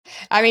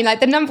I mean, like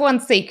the number one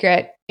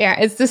secret,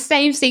 it's the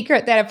same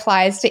secret that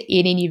applies to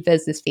any new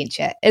business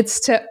venture. It's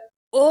to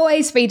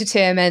always be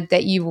determined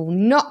that you will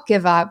not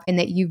give up and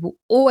that you will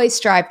always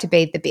strive to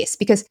be the best.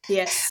 Because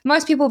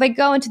most people, they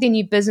go into their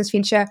new business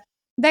venture,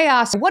 they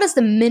ask, what is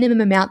the minimum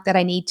amount that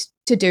I need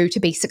to do to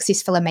be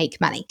successful and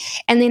make money?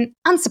 And then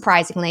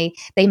unsurprisingly,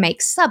 they make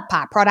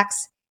subpar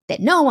products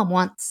that no one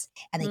wants,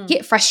 and they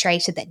get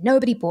frustrated that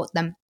nobody bought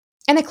them,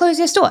 and they close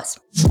their stores.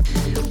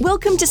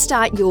 Welcome to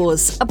Start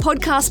Yours, a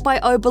podcast by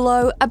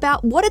Oberlo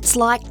about what it's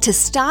like to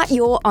start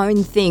your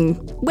own thing.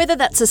 Whether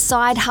that's a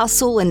side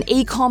hustle, an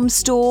e-com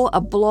store,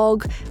 a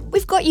blog,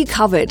 we've got you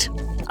covered.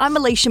 I'm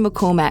Alicia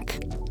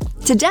McCormack.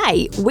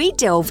 Today, we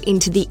delve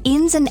into the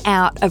ins and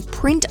out of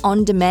print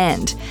on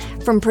demand,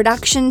 from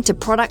production to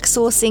product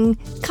sourcing,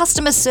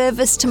 customer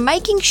service to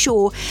making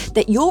sure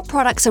that your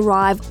products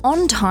arrive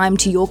on time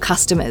to your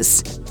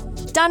customers.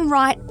 Done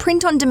right,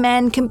 print on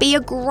demand can be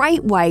a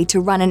great way to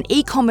run an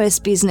e-commerce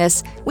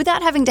business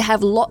without having to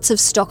have lots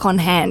of stock on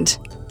hand.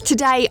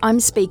 Today,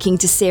 I'm speaking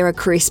to Sarah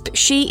Crisp.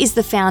 She is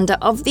the founder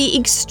of the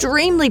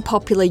extremely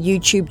popular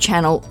YouTube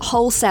channel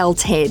Wholesale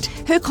TED.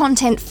 Her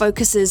content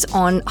focuses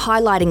on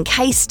highlighting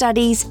case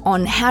studies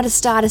on how to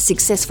start a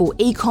successful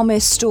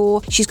e-commerce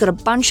store. She's got a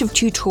bunch of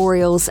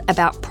tutorials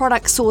about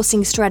product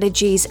sourcing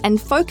strategies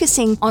and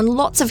focusing on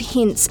lots of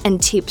hints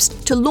and tips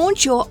to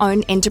launch your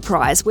own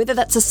enterprise, whether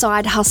that's a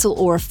side hustle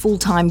or a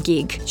full-time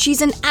gig.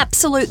 She's an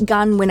absolute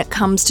gun when it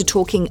comes to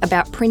talking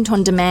about print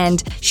on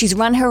demand. She's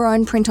run her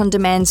own print on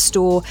demand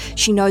store.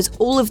 She knows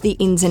all of the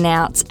ins and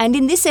outs, and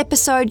in this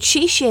episode,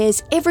 she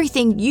shares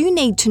everything you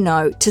need to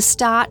know to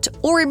start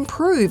or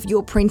improve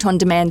your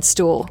print-on-demand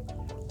store.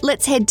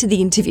 Let's head to the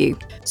interview.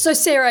 So,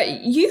 Sarah,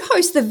 you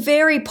host the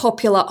very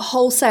popular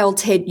Wholesale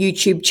TED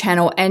YouTube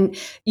channel, and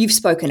you've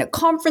spoken at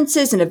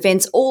conferences and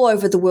events all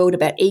over the world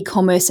about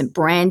e-commerce and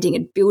branding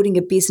and building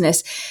a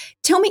business.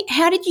 Tell me,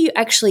 how did you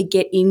actually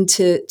get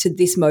into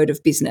this mode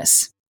of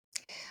business?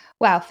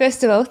 Well,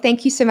 first of all,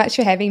 thank you so much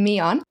for having me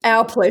on.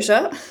 Our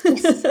pleasure.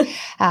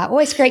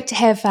 Always great to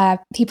have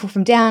people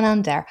from down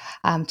under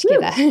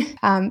together.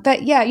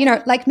 But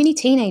yeah, like many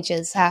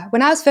teenagers,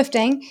 when I was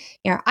 15,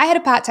 I had a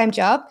part-time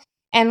job.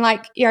 And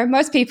like,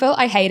 most people,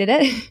 I hated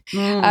it.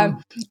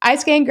 I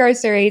scanned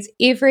groceries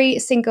every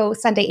single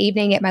Sunday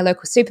evening at my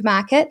local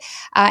supermarket.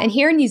 And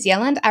here in New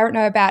Zealand, I don't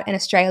know about in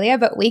Australia,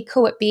 but we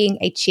call it being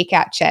a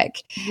checkout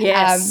chick.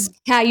 Yes.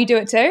 How you do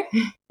it too?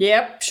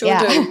 Yep, sure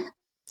do.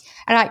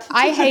 And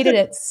I hated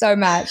it so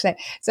much.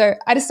 So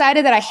I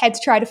decided that I had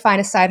to try to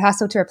find a side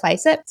hustle to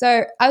replace it.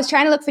 So I was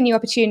trying to look for new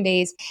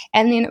opportunities.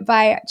 And then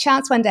by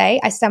chance one day,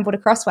 I stumbled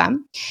across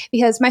one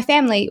because my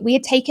family, we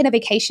had taken a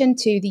vacation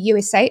to the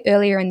USA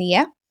earlier in the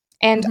year.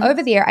 And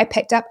over there, I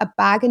picked up a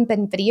bargain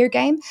bin video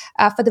game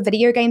for the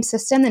video game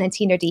system, the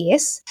Nintendo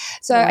DS.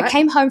 So I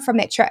came home from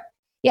that trip.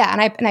 Yeah,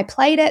 and I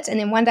played it, and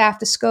then one day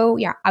after school,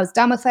 I was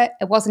done with it.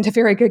 It wasn't a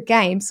very good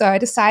game, so I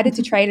decided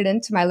to trade it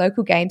into my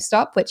local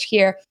GameStop, which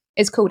here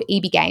is called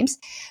EB Games.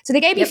 So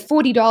they gave me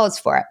 $40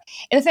 for it.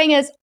 And the thing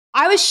is,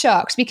 I was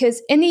shocked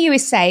because in the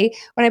USA,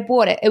 when I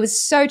bought it, it was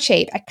so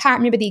cheap. I can't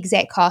remember the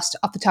exact cost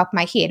off the top of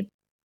my head,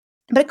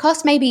 but it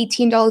cost maybe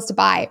 $10 to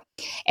buy.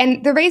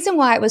 And the reason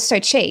why it was so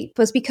cheap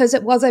was because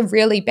it was a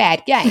really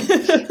bad game.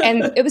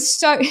 And it was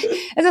so, it's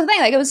the thing,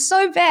 like it was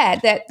so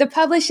bad that the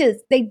publishers,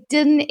 they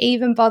didn't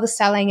even bother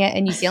selling it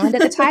in New Zealand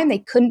at the time. They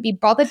couldn't be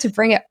bothered to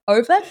bring it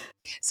over.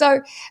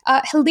 So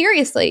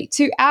hilariously,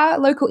 to our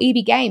local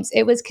EB Games,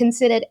 it was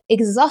considered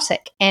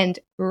exotic and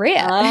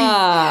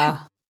rare.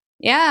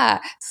 Yeah,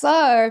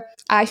 so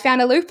I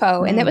found a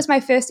loophole, and that was my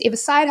first ever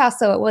side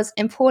hustle. It was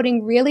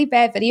importing really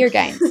bad video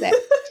games that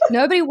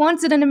nobody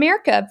wanted in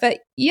America, but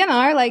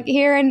like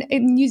here in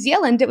New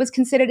Zealand, it was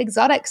considered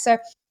exotic. So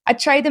I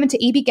traded them into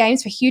EB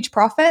Games for huge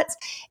profits,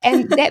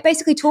 and that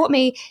basically taught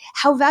me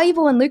how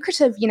valuable and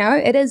lucrative,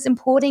 it is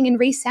importing and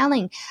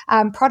reselling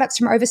products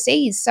from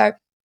overseas. So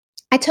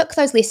I took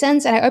those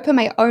lessons and I opened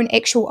my own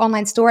actual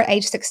online store at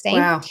age 16.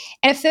 Wow.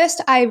 And at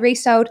first I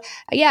resold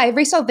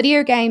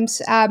video games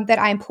that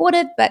I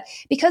imported, but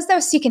because they were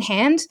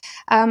secondhand,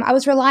 I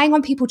was relying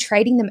on people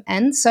trading them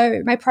in.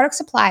 So my product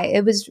supply,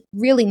 it was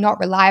really not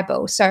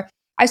reliable. So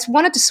I just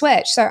wanted to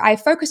switch. So I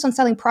focused on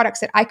selling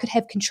products that I could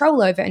have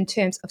control over in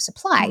terms of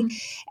supply,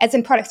 as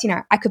in products,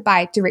 I could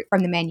buy direct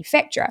from the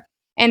manufacturer.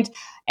 And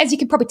as you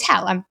can probably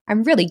tell,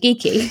 I'm really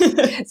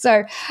geeky.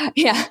 So,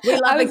 yeah. We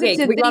love a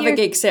geek. We love a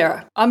geek,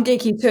 Sarah. I'm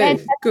geeky too.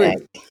 Fantastic.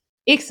 Good.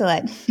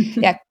 Excellent.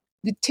 Yeah.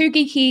 The two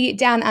geeky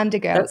down under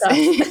girls.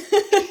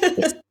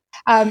 Yes.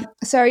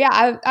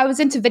 I was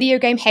into video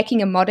game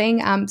hacking and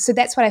modding. So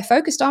that's what I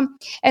focused on.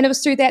 And it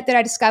was through that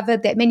I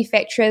discovered that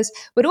manufacturers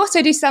would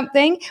also do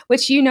something,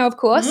 which of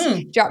course,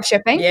 drop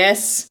shipping.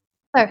 Yes.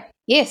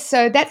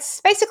 So that's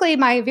basically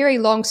my very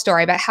long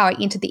story about how I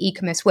entered the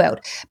e-commerce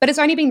world. But it's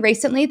only been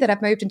recently that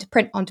I've moved into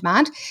print on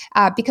demand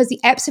because the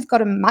apps have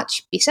gotten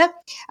much better.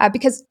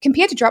 Because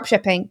compared to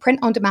dropshipping, print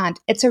on demand,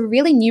 it's a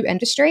really new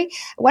industry.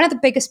 One of the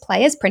biggest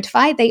players,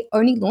 Printify, they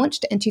only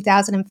launched in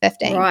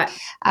 2015. Right.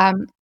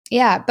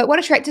 Yeah, but what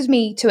attracted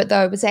me to it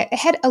though was that it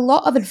had a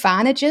lot of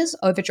advantages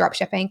over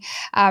dropshipping.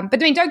 But I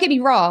mean, don't get me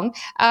wrong,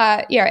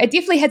 it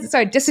definitely has its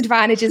own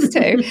disadvantages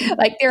too.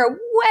 Like there are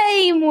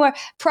way more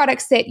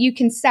products that you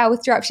can sell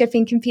with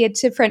dropshipping compared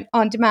to print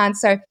on demand.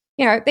 So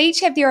they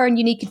each have their own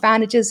unique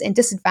advantages and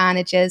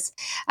disadvantages.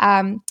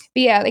 But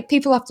yeah, like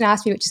people often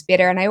ask me which is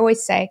better, and I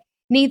always say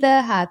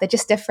neither. They're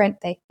just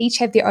different. They each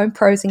have their own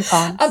pros and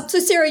cons. So,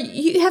 Sarah,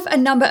 you have a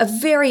number of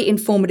very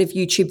informative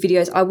YouTube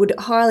videos. I would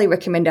highly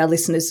recommend our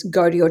listeners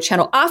go to your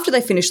channel after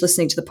they finish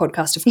listening to the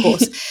podcast, of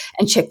course,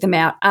 and check them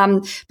out.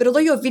 But although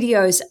your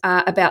videos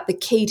are about the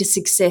key to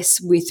success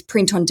with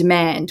print on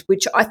demand,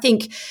 which I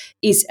think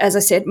is, as I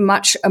said,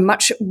 a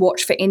much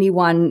watch for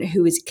anyone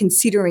who is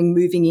considering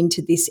moving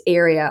into this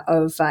area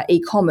of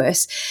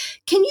e-commerce,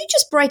 can you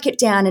just break it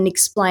down and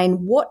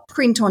explain what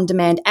print on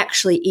demand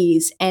actually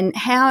is and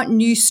how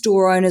new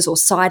store owners or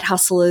side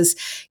hustlers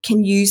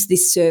can use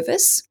this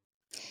service?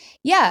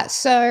 Yeah,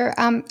 so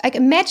like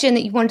imagine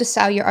that you wanted to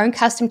sell your own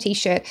custom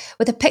t-shirt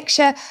with a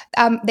picture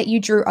that you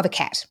drew of a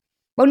cat.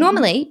 Well,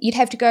 normally you'd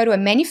have to go to a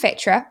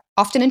manufacturer,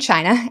 often in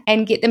China,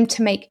 and get them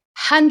to make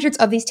hundreds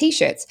of these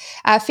t-shirts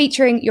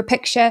featuring your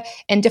picture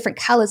in different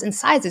colors and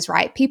sizes,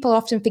 right? People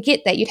often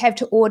forget that you'd have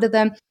to order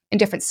them in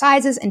different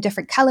sizes and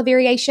different color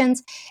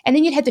variations, and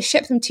then you'd have to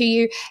ship them to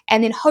you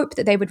and then hope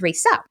that they would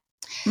resell.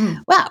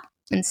 Well,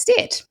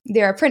 instead,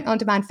 there are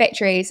print-on-demand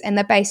factories, and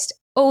they're based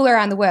all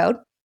around the world,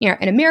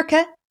 in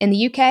America, in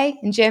the UK,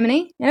 in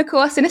Germany, and of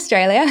course in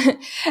Australia.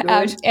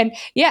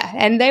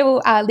 And they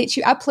will let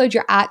you upload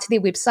your art to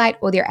their website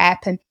or their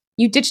app, and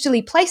you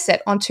digitally place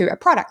it onto a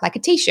product like a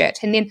t-shirt,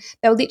 and then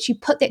they'll let you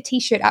put that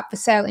t-shirt up for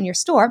sale in your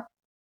store.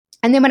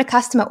 And then when a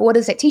customer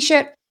orders that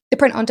t-shirt, the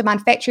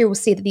print-on-demand factory will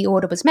see that the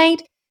order was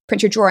made,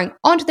 print your drawing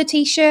onto the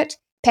t-shirt,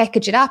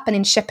 package it up, and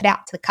then ship it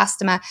out to the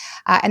customer.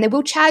 And they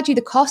will charge you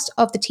the cost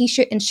of the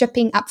t-shirt and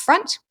shipping up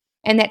front.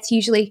 And that's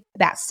usually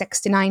about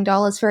 $6 to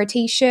 $9 for a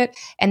t-shirt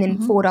and then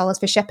 $4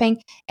 for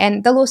shipping.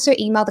 And they'll also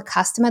email the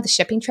customer the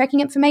shipping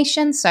tracking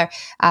information. So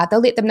they'll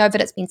let them know that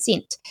it's been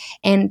sent.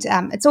 And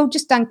it's all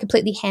just done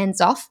completely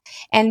hands-off.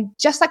 And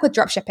just like with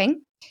dropshipping,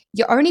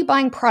 you're only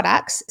buying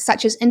products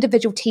such as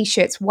individual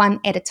t-shirts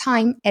one at a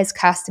time as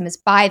customers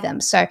buy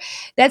them. So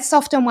that's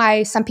often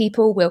why some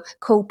people will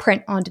call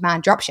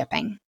print-on-demand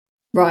dropshipping.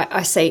 Right,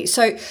 I see.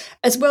 So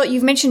as well,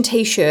 you've mentioned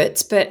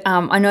t-shirts, but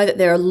I know that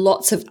there are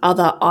lots of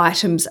other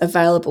items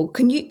available.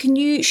 Can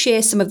you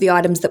share some of the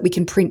items that we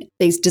can print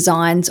these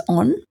designs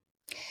on?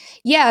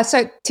 Yeah,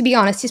 so to be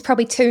honest, there's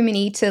probably too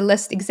many to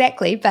list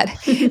exactly, but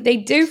they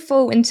do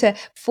fall into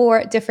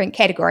 4 different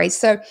categories.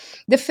 So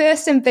the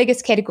first and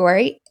biggest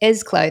category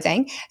is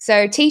clothing.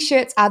 So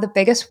t-shirts are the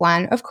biggest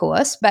one, of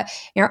course, but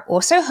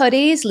also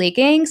hoodies,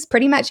 leggings,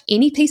 pretty much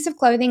any piece of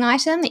clothing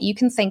item that you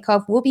can think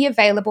of will be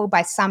available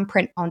by some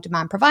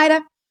print-on-demand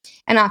provider.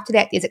 And after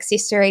that, there's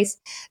accessories.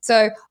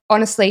 So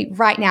honestly,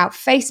 right now,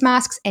 face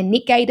masks and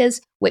neck gaiters,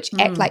 which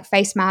act like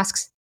face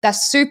masks, they're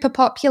super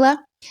popular.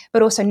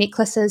 But also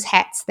necklaces,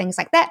 hats, things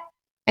like that.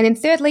 And then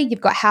thirdly, you've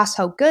got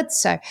household goods,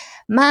 so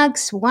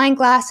mugs, wine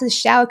glasses,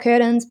 shower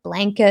curtains,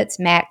 blankets,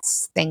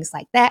 mats, things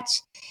like that.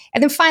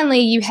 And then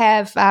finally, you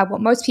have what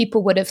most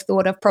people would have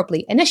thought of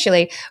probably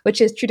initially, which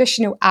is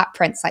traditional art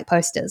prints like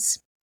posters.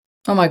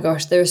 Oh my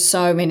gosh, there are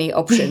so many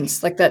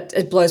options like that.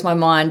 It blows my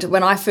mind.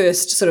 When I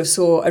first sort of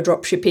saw a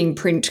drop shipping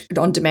print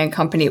on demand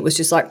company, it was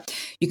just like,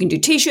 you can do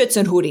t-shirts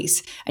and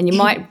hoodies and you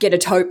might get a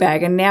tote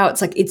bag. And now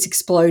it's like, it's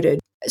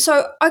exploded.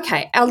 So,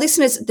 okay, our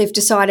listeners, they've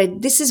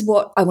decided this is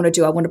what I want to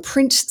do. I want to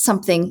print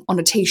something on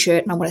a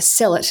t-shirt and I want to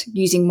sell it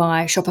using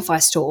my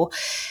Shopify store.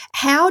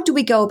 How do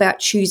we go about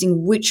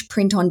choosing which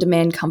print on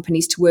demand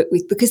companies to work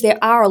with? Because there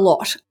are a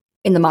lot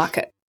in the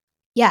market.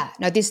 Yeah,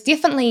 no, there's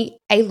definitely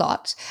a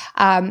lot.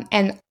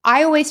 And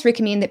I always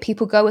recommend that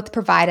people go with a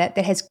provider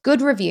that has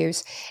good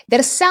reviews, that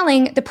are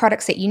selling the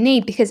products that you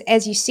need, because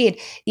as you said,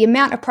 the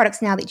amount of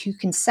products now that you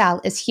can sell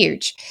is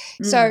huge.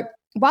 So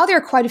while there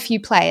are quite a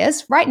few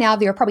players, right now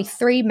there are probably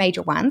 3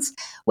 major ones,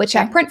 which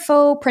are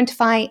Printful,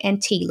 Printify,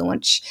 and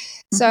T-Launch.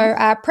 So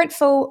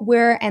Printful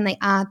were, and they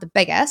are the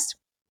biggest.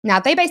 Now,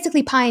 they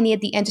basically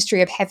pioneered the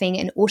industry of having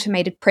an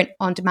automated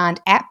print-on-demand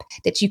app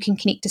that you can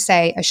connect to,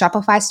 say, a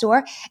Shopify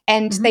store,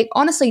 and they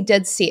honestly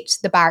did set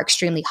the bar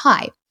extremely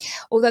high,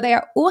 although they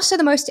are also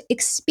the most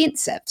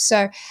expensive.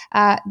 So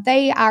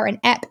they are an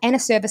app and a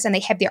service, and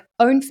they have their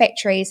own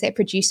factories that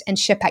produce and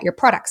ship out your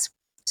products.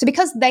 So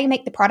because they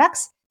make the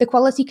products, the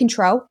quality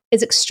control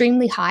is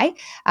extremely high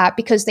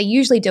because they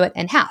usually do it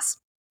in-house.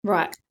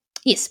 Right.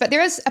 Yes, but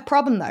there is a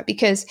problem, though,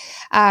 because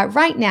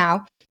right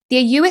now,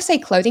 their USA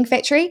clothing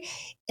factory,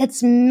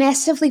 it's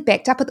massively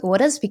backed up with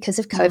orders because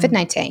of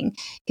COVID-19.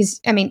 Because,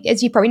 I mean,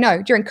 as you probably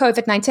know, during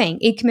COVID-19,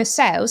 e-commerce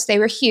sales, they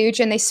were huge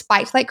and they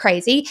spiked like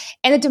crazy,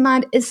 and the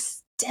demand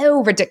is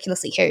still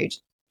ridiculously huge.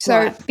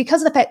 So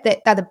because of the fact that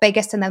they're the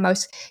biggest and the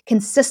most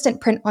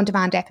consistent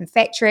print-on-demand app and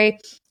factory,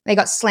 they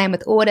got slammed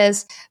with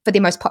orders for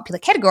their most popular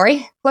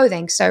category,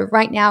 clothing. So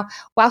right now,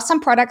 while some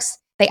products,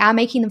 they are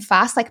making them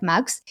fast, like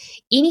mugs,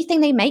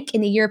 anything they make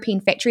in the European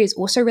factory is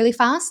also really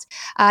fast.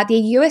 Their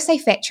USA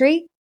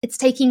factory, it's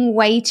taking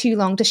way too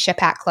long to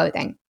ship out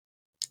clothing.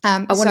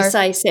 I want to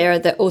say, Sarah,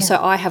 that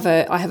also I have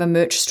a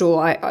merch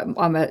store.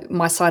 I'm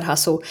my side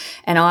hustle,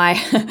 and I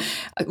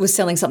was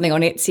selling something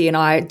on Etsy, and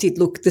I did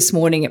look this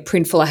morning at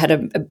Printful. I had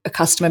a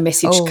customer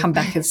message come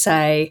back and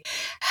say,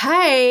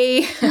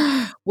 "Hey,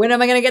 when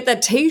am I going to get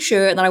that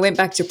T-shirt?" And then I went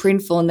back to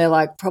Printful, and they're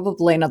like,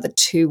 "Probably another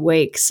 2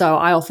 weeks." So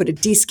I offered a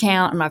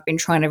discount, and I've been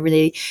trying to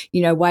really,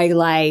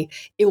 waylay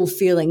ill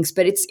feelings.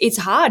 But it's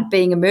hard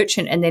being a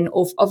merchant, and then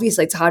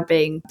obviously it's hard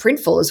being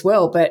Printful as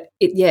well. But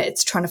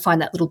it's trying to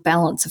find that little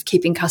balance of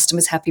keeping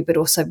customers happy, but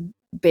also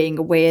being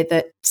aware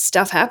that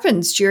stuff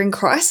happens during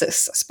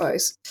crisis, I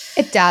suppose.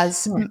 It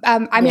does.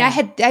 I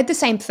had the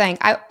same thing.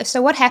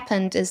 So what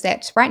happened is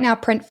that right now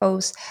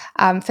Printful's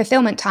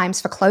fulfillment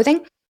times for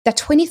clothing, they're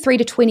 23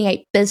 to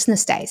 28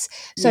 business days.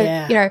 So,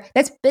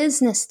 that's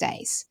business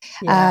days.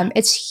 Yeah.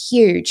 It's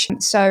huge.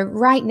 So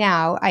right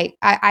now I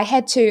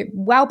had to,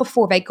 well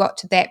before they got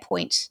to that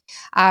point,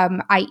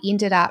 I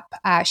ended up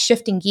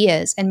shifting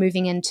gears and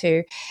moving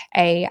into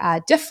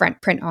a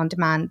different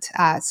print-on-demand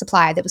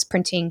supplier that was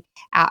printing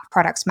out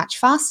products much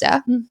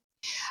faster.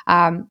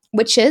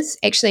 Which is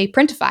actually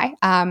Printify.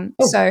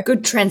 So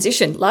good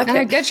transition,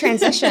 good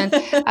transition.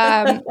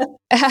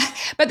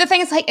 But the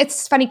thing is,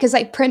 it's funny because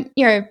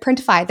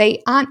Printify,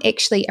 they aren't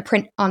actually a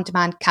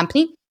print-on-demand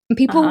company, and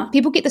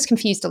people get this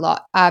confused a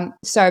lot.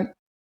 So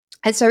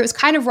it was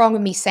kind of wrong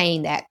with me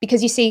saying that,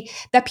 because you see,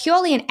 they're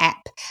purely an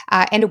app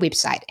and a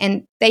website,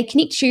 and they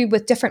connect you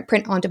with different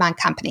print-on-demand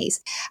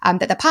companies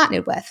that they're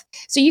partnered with.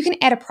 So you can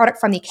add a product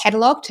from their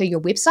catalog to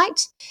your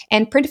website,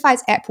 and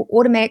Printify's app will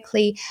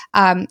automatically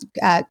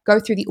go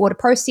through the order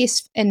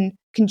process in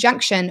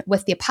conjunction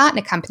with their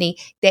partner company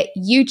that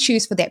you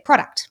choose for that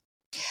product.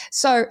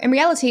 So in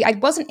reality, I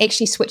wasn't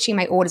actually switching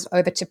my orders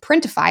over to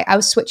Printify. I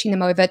was switching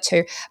them over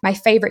to my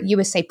favorite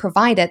USA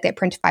provider that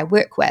Printify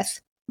work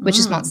with, which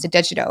is Monster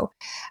Digital.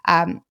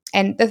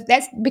 And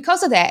that's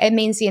because of that, it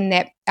means in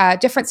that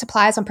different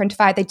suppliers on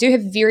Printify, they do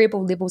have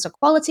variable levels of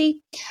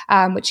quality,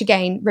 which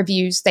again,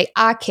 reviews, they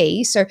are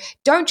key. So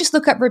don't just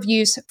look up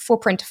reviews for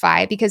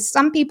Printify, because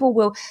some people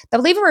they'll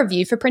leave a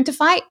review for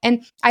Printify.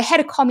 And I had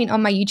a comment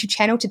on my YouTube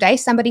channel today.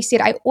 Somebody said,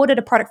 I ordered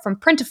a product from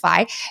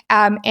Printify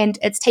and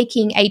it's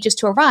taking ages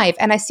to arrive.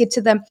 And I said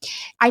to them,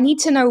 I need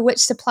to know which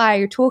supplier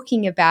you're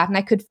talking about. And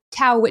I could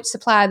tell which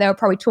supplier they were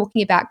probably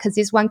talking about, because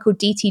there's one called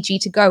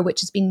DTG2Go,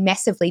 which has been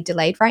massively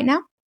delayed right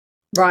now.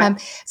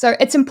 Right. So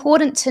it's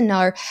important to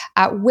know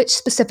which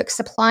specific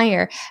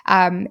supplier,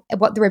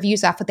 what the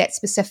reviews are for that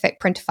specific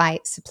Printify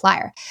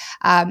supplier.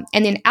 And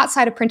then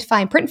outside of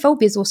Printify and Printful,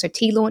 there's also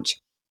T-Launch.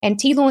 And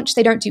T-Launch,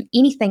 they don't do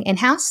anything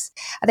in-house.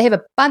 They have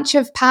a bunch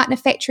of partner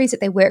factories that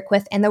they work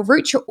with, and they'll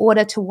route your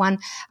order to one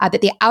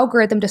that their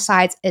algorithm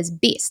decides is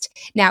best.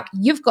 Now,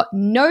 you've got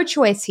no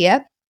choice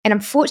here. And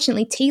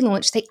unfortunately,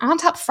 T-Launch, they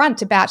aren't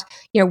upfront about,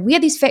 where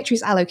these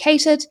factories are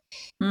located.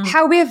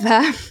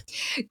 However,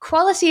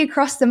 quality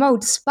across them all,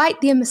 despite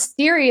their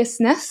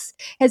mysteriousness,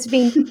 has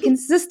been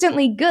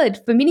consistently good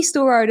for many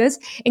store owners,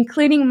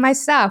 including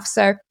myself.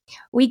 So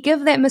we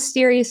give that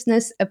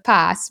mysteriousness a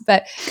pass.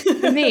 But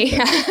for me,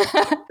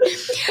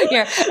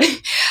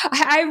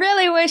 I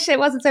really wish it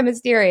wasn't so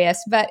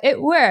mysterious, but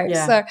it works.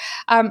 Yeah. So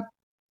I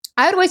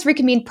would always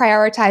recommend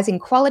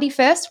prioritizing quality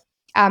first.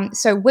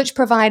 So which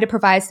provider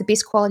provides the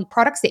best quality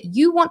products that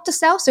you want to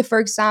sell? So for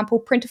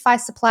example, Printify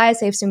suppliers,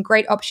 they have some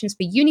great options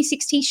for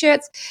unisex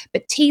t-shirts,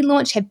 but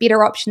T-Launch have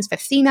better options for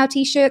female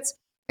t-shirts.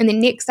 And then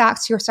next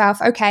ask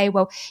yourself, okay,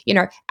 well,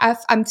 if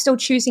I'm still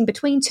choosing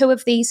between two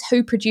of these,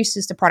 who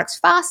produces the products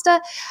faster?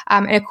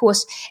 And of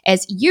course,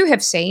 as you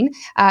have seen,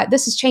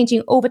 this is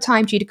changing all the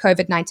time due to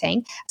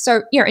COVID-19.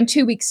 So, in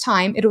 2 weeks'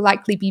 time, it'll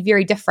likely be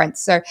very different.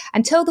 So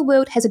until the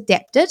world has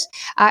adapted,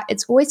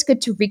 it's always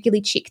good to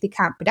regularly check the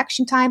current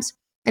production times.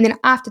 And then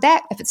after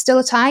that, if it's still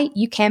a tie,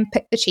 you can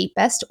pick the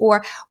cheapest.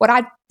 Or what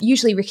I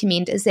usually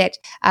recommend is that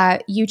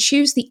you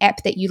choose the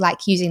app that you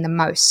like using the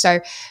most.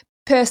 So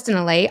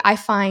personally, I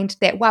find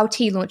that while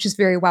T-Launch is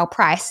very well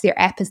priced, their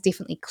app is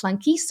definitely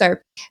clunky. So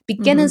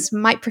beginners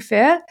might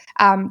prefer,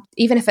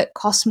 even if it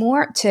costs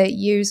more, to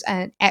use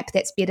an app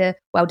that's better,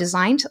 well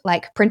designed,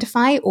 like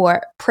Printify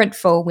or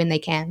Printful when they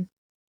can.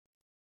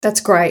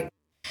 That's great.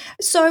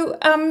 So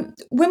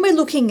when we're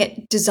looking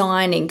at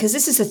designing, because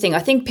this is the thing, I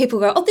think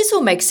people go, oh, this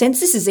all makes sense.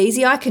 This is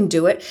easy. I can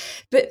do it.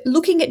 But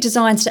looking at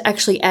designs to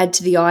actually add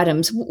to the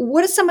items,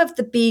 what are some of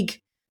the big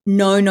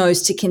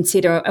no-nos to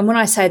consider? And when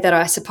I say that,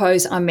 I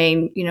suppose I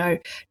mean,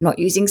 not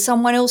using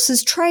someone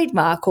else's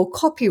trademark or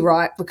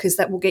copyright, because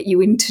that will get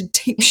you into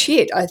deep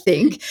shit, I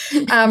think.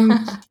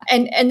 And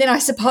then I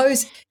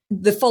suppose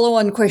the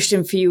follow-on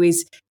question for you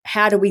is,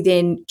 how do we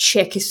then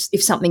check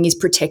if something is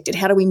protected?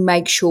 How do we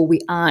make sure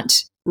we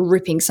aren't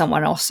ripping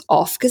someone else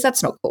off? Because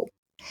that's not cool.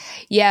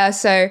 Yeah,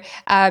 so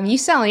you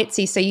sell on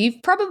Etsy, so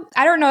you've probably,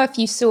 I don't know if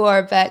you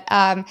saw, but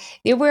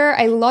there were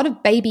a lot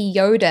of Baby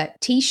Yoda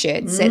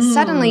t-shirts that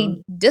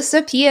suddenly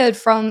disappeared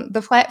from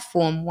the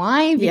platform.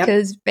 Why? Yep.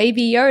 Because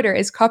Baby Yoda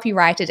is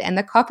copyrighted, and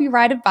they're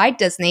copyrighted by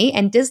Disney,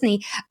 and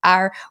Disney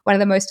are one of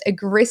the most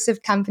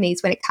aggressive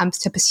companies when it comes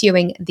to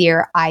pursuing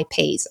their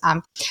IPs.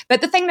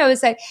 But the thing, though,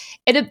 is that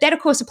that, of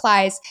course,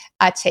 applies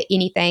to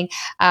anything.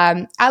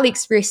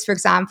 AliExpress, for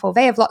example,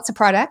 they have lots of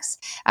products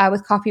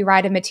with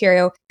copyrighted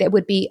material that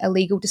would be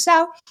illegal to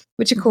sell,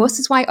 which of course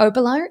is why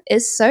Oberlo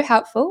is so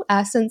helpful,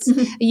 since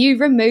you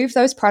remove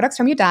those products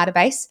from your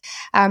database.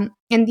 And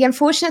the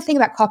unfortunate thing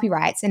about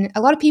copyrights, and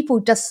a lot of people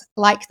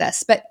dislike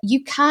this, but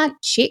you can't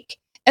check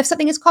if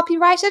something is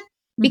copyrighted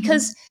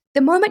because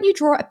the moment you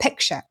draw a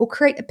picture or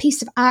create a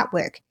piece of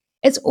artwork,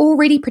 it's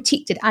already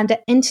protected under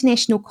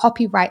international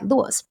copyright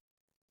laws.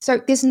 So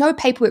there's no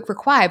paperwork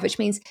required, which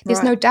means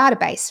there's no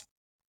database.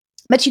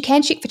 But you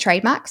can check for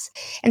trademarks.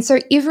 And so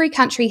every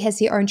country has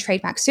their own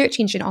trademark search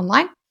engine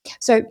online.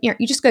 So,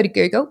 you just go to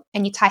Google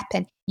and you type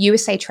in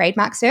USA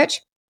trademark search,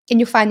 and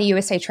you'll find the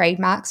USA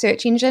trademark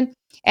search engine.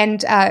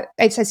 And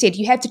as I said,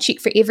 you have to check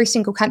for every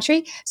single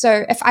country.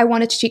 So if I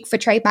wanted to check for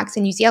trademarks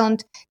in New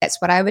Zealand, that's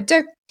what I would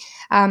do.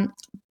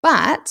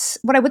 But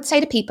what I would say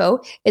to people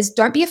is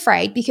don't be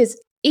afraid,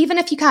 because even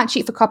if you can't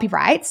check for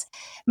copyrights,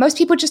 most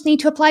people just need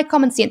to apply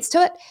common sense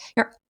to it.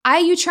 Are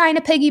you trying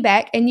to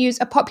piggyback and use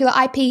a popular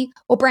IP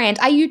or brand?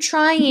 Are you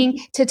trying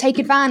to take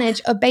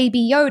advantage of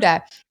Baby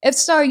Yoda? If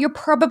so, you're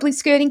probably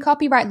skirting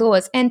copyright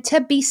laws. And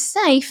to be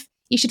safe,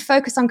 you should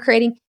focus on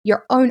creating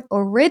your own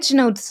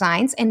original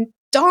designs and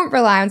don't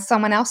rely on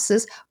someone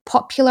else's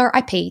popular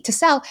IP to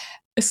sell,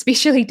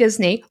 especially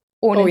Disney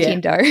or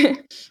Nintendo. Yeah.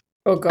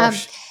 Oh,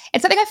 gosh.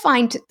 And something I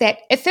find that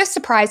at first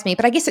surprised me,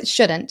 but I guess it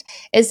shouldn't,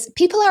 is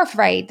people are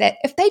afraid that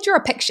if they draw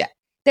a picture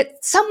that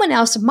someone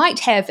else might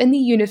have in the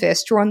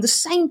universe drawn the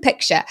same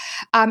picture,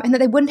 and that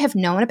they wouldn't have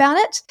known about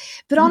it.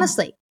 But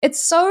honestly,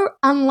 it's so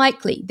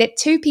unlikely that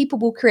two people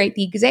will create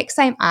the exact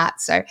same art.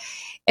 So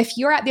if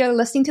you're out there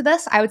listening to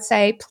this, I would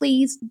say,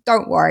 please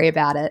don't worry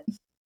about it.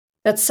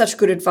 That's such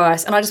good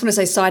advice. And I just want to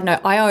say, side note,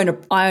 I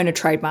own a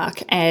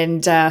trademark,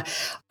 and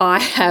I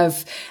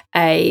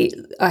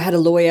had a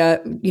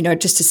lawyer,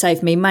 just to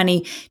save me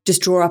money,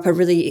 just draw up a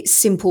really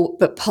simple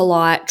but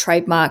polite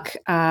trademark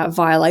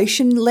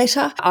violation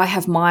letter. I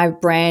have my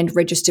brand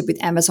registered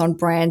with Amazon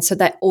brand, so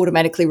that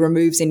automatically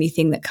removes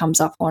anything that comes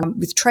up on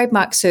with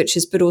trademark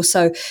searches. But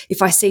also,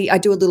 if I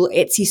do a little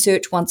Etsy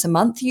search once a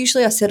month,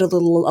 usually I set a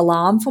little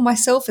alarm for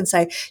myself and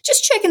say,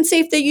 just check and see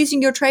if they're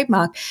using your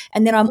trademark.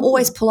 And then I'm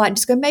always polite and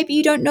just go, maybe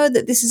you don't know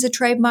that this is a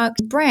trademark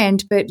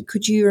brand, but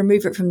could you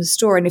remove it from the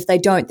store? And if they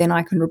don't, then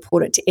I can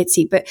report it to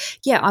Etsy. But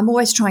yeah, I'm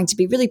always trying to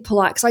be really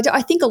polite, because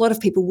I think a lot of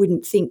people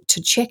wouldn't think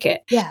to check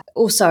it. Yeah.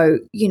 Also,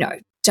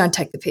 don't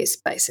take the piss,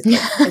 basically,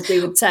 as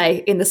we would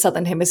say in the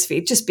Southern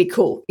Hemisphere. Just be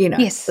cool,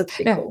 Yes. Let's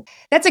be cool.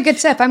 That's a good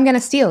tip. I'm going to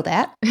steal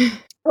that.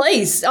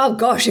 Please. Oh,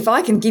 gosh, if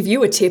I can give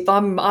you a tip,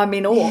 I'm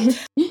in awe.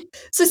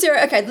 So,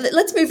 Sarah, okay,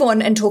 let's move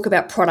on and talk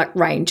about product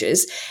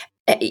ranges.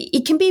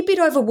 It can be a bit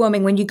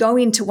overwhelming when you go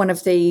into one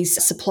of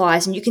these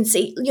suppliers and you can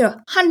see,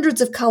 hundreds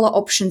of color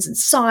options and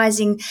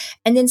sizing.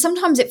 And then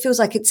sometimes it feels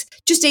like it's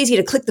just easier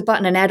to click the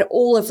button and add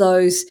all of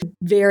those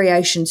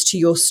variations to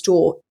your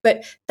store.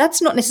 But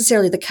that's not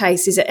necessarily the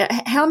case, is it?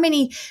 How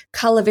many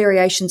color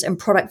variations and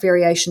product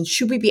variations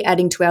should we be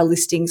adding to our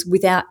listings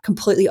without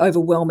completely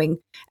overwhelming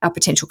our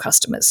potential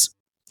customers?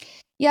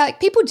 Yeah,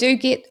 people do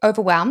get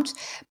overwhelmed,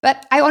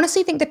 but I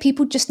honestly think that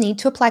people just need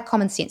to apply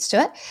common sense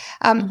to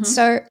it.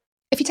 So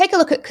if you take a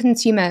look at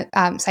consumer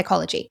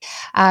psychology,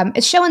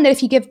 it's shown that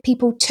if you give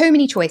people too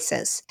many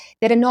choices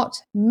that are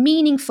not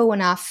meaningful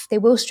enough, they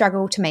will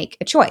struggle to make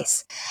a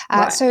choice.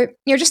 So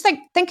just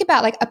think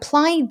about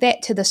applying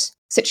that to this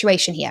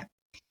situation here.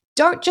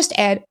 Don't just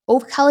add all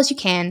the colors you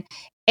can.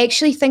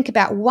 Actually think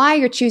about why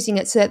you're choosing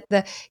it, so that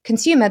the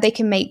consumer, they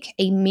can make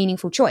a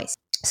meaningful choice.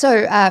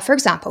 So, for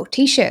example,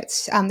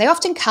 T-shirts, they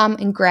often come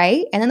in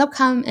grey, and then they'll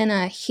come in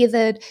a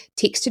heathered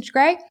textured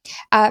grey.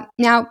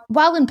 Now,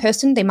 while in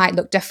person they might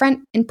look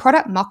different, in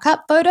product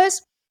mock-up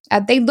photos,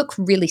 they look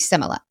really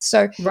similar.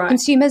 So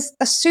consumers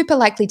are super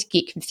likely to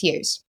get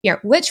confused.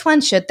 Which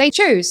one should they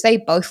choose? They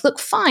both look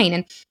fine.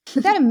 And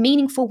without a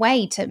meaningful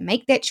way to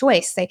make that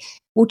choice, they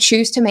will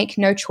choose to make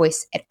no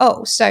choice at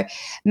all. So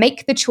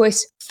make the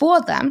choice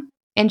for them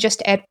and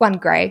just add one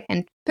grey.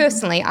 And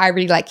personally, I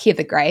really like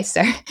heather grey,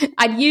 so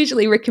I'd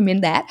usually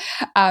recommend that.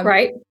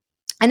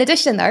 In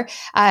addition, though,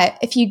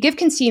 if you give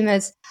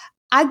consumers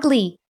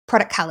ugly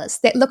product colours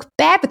that look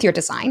bad with your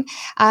design,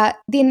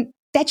 then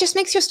that just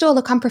makes your store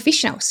look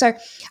unprofessional. So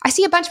I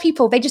see a bunch of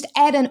people, they just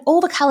add in all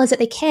the colours that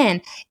they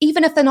can,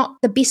 even if they're not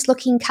the best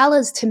looking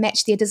colours to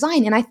match their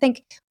design. And I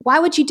think, why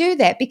would you do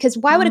that? Because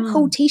why would a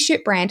cool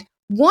t-shirt brand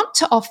want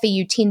to offer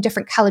you 10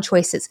 different colour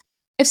choices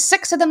if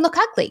 6 of them look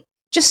ugly?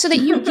 Just so that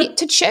you get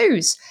to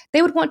choose.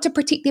 They would want to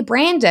protect their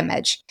brand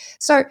image.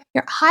 So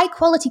high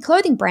quality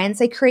clothing brands,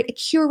 they create a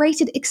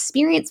curated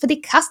experience for their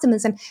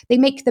customers, and they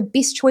make the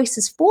best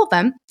choices for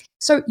them.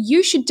 So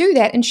you should do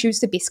that and choose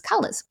the best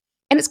colors.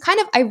 And it's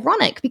kind of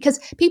ironic because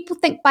people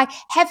think by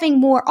having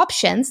more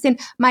options, then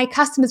my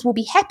customers will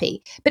be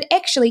happy. But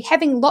actually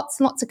having lots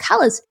and lots of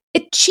colors,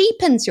 it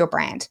cheapens your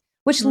brand,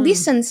 which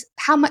lessens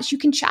how much you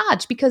can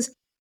charge because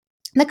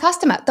the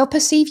customer, they'll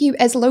perceive you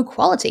as low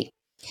quality.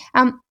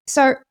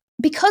 So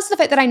because of the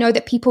fact that I know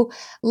that people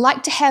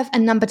like to have a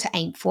number to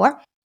aim for,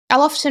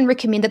 I'll often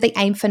recommend that they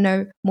aim for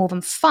no more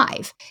than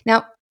 5.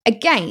 Now,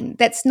 again,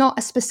 that's not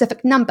a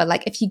specific number.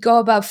 Like if you go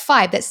above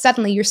 5, that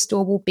suddenly your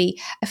store will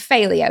be a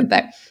failure.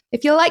 But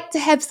if you like to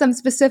have some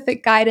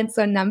specific guidance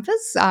on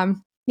numbers,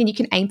 then you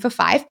can aim for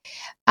 5.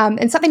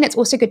 And something that's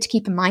also good to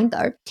keep in mind,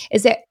 though,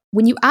 is that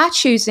when you are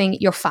choosing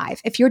your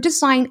 5, if your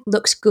design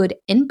looks good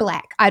in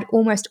black, I'd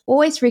almost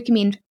always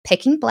recommend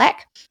picking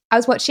black. I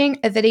was watching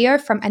a video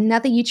from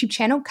another YouTube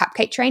channel,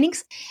 Cupcake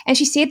Trainings, and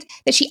she said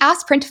that she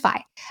asked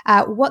Printify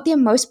what their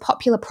most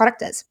popular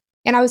product is.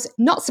 And I was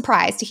not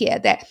surprised to hear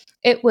that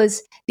it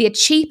was their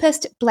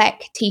cheapest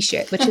black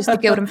t-shirt, which is the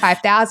Gildan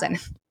 5000.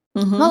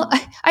 Well,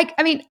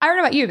 I mean, I don't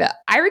know about you, but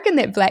I reckon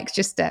that black's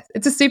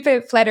it's a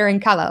super flattering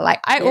color.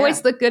 Like I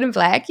always look good in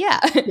black. Yeah.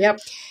 Yep.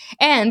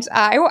 And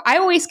I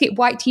always get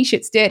white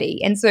t-shirts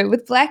dirty. And so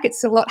with black,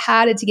 it's a lot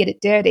harder to get it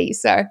dirty.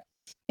 So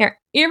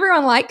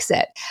everyone likes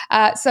it.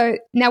 So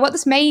now what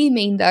this may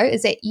mean though,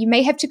 is that you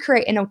may have to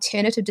create an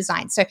alternative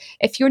design. So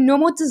if your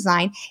normal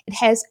design, it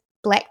has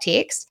black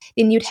text,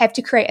 then you'd have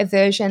to create a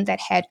version that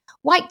had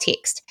white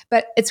text,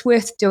 but it's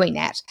worth doing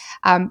that.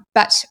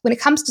 But when it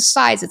comes to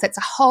sizes, that's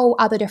a whole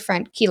other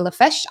different kettle of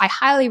fish. I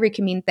highly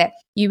recommend that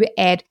you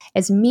add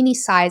as many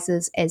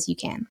sizes as you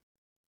can.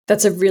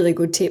 That's a really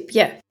good tip.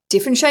 Yeah.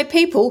 Different shaped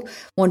people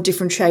want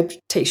different shaped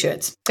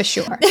t-shirts. For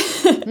sure.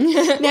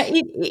 Now,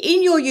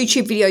 in your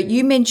YouTube video,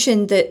 you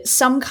mentioned that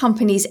some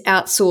companies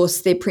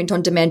outsource their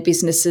print-on-demand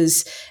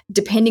businesses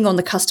depending on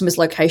the customer's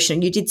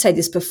location. You did say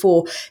this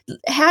before.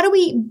 How do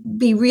we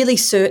be really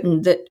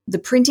certain that the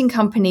printing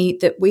company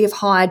that we have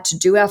hired to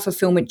do our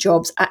fulfillment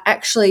jobs are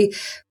actually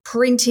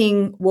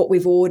printing what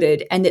we've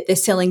ordered and that they're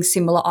selling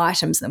similar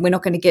items, and we're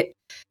not going to get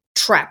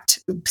trapped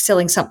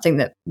selling something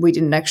that we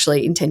didn't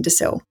actually intend to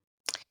sell?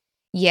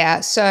 Yeah,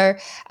 so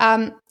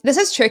this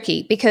is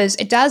tricky because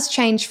it does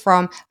change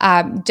from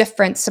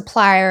different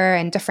supplier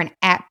and different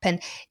app,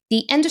 and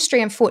the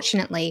industry,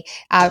 unfortunately,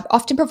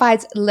 often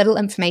provides little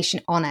information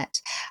on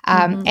it.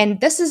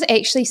 And this is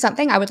actually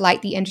something I would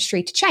like the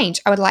industry to change.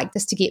 I would like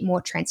this to get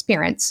more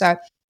transparent. So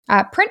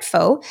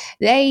Printful,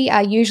 they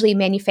usually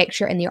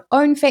manufacture in their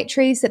own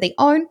factories that they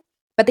own,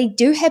 but they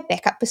do have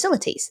backup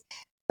facilities.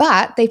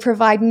 But they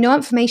provide no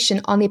information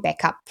on their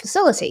backup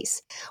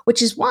facilities,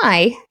 which is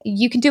why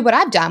you can do what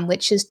I've done,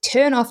 which is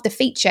turn off the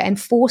feature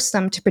and force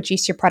them to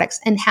produce your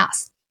products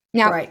in-house.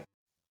 Now,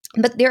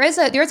 but there is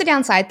a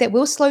downside that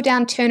will slow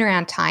down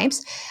turnaround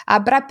times,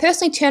 but I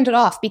personally turned it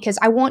off because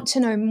I want to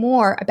know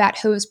more about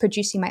who is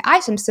producing my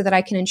items so that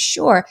I can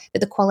ensure that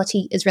the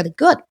quality is really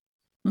good.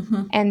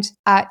 And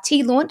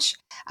T-Launch,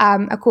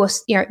 of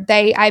course,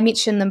 I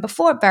mentioned them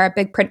before. They're a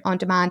big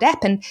print-on-demand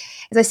app, and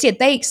as I said,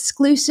 they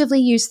exclusively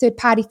use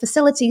third-party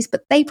facilities,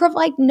 but they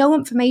provide no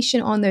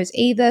information on those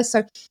either.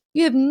 So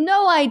you have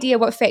no idea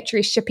what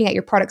factory is shipping out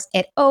your products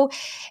at all.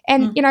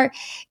 And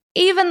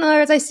even though,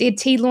 as I said,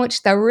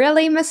 T-Launch, they're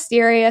really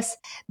mysterious,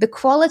 the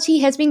quality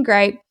has been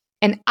great.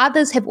 And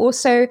others have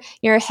also,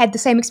 had the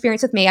same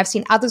experience with me. I've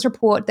seen others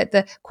report that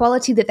the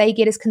quality that they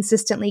get is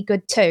consistently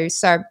good too.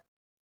 So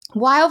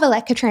while the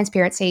lack of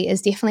transparency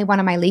is definitely one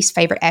of my least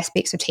favorite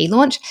aspects of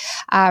T-Launch,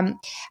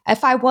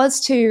 if I was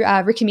to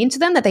recommend to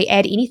them that they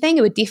add anything,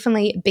 it would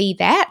definitely be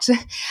that.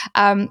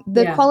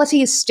 The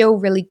quality is still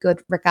really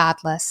good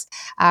regardless.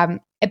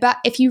 But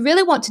if you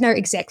really want to know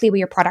exactly where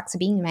your products are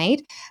being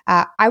made,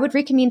 I would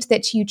recommend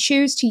that you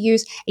choose to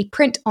use a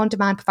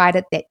print-on-demand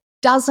provider that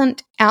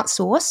doesn't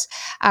outsource.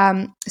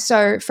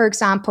 So, for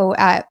example,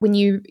 when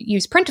you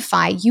use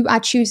Printify, you are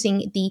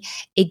choosing the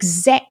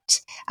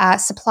exact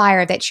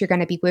supplier that you're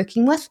going to be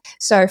working with.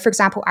 So, for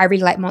example, I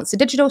really like Monster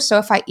Digital. So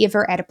if I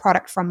ever add a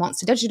product from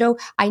Monster Digital,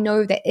 I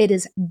know that it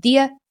is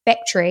their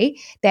factory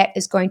that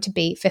is going to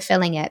be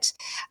fulfilling it.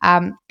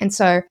 And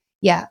so,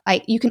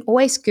 you can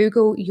always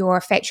Google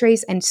your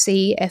factories and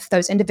see if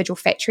those individual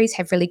factories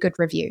have really good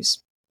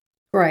reviews.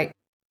 Great.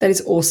 That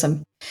is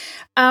awesome.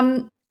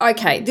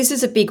 Okay, this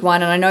is a big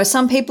one, and I know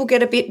some people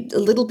get a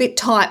little bit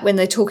tight when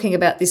they're talking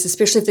about this,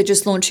 especially if they're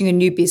just launching a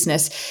new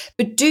business.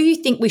 But do you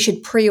think we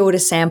should pre-order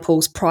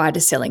samples prior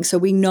to selling so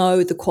we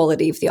know the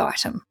quality of the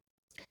item?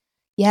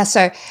 Yeah,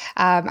 so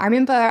I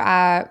remember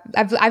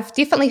I've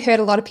definitely heard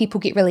a lot of people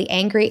get really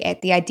angry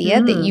at the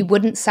idea that you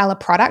wouldn't sell a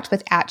product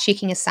without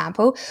checking a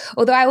sample.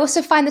 Although I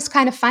also find this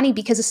kind of funny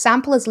because a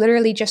sample is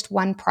literally just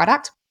one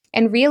product.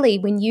 And really,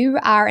 when you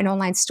are an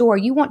online store,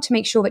 you want to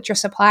make sure that your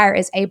supplier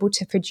is able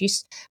to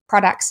produce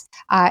products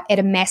at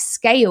a mass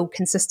scale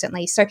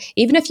consistently. So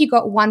even if you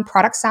got one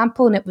product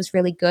sample and it was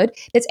really good,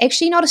 that's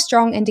actually not a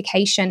strong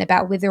indication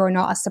about whether or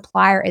not a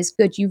supplier is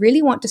good. You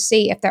really want to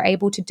see if they're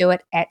able to do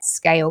it at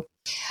scale.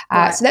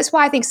 So that's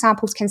why I think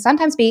samples can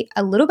sometimes be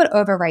a little bit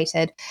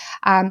overrated.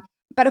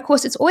 But of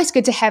course, it's always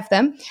good to have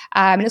them.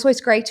 And it's always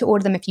great to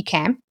order them if you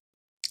can.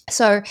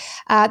 So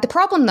the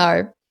problem,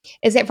 though,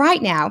 is that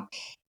right now,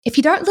 if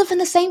you don't live in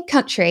the same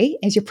country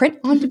as your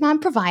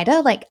print-on-demand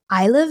provider, like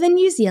I live in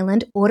New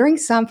Zealand, ordering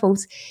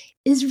samples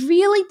is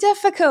really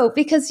difficult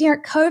because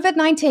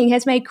COVID-19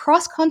 has made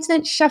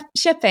cross-continent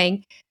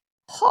shipping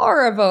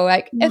horrible.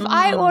 Like if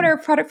I order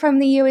a product from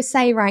the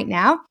USA right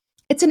now,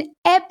 it's an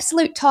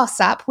absolute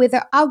toss-up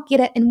whether I'll get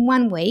it in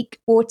 1 week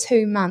or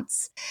 2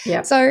 months.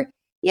 Yeah. So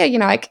yeah,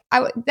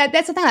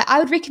 that's the thing. I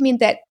would recommend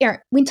that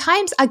when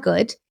times are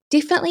good,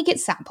 definitely get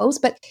samples,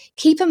 but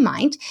keep in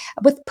mind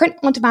with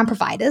print-on-demand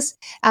providers,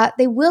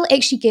 they will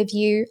actually give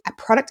you a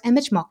product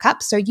image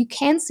mock-up so you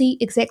can see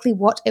exactly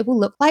what it will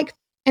look like.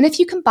 And if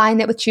you combine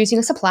that with choosing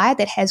a supplier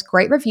that has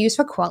great reviews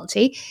for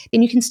quality,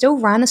 then you can still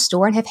run a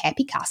store and have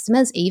happy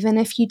customers, even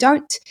if you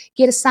don't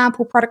get a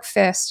sample product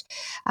first.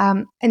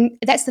 And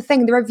that's the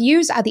thing. The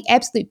reviews are the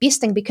absolute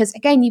best thing because,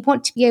 again, you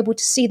want to be able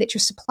to see that your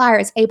supplier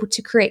is able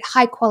to create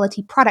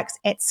high-quality products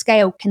at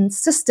scale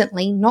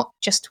consistently, not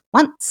just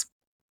once.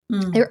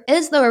 There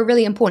is, though, a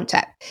really important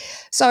tip.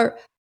 So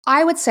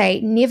I would say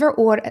never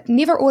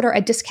order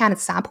a discounted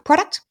sample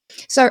product.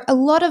 So a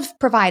lot of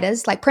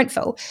providers like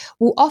Printful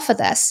will offer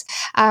this.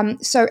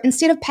 So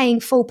instead of paying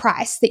full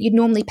price that you'd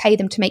normally pay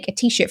them to make a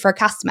t-shirt for a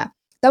customer,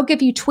 they'll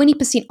give you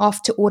 20%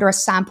 off to order a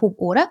sample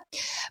order.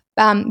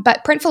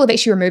 But Printful have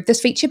actually removed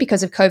this feature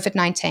because of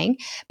COVID-19.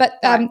 But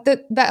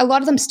a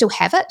lot of them still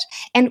have it.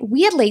 And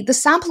weirdly, the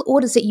sample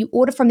orders that you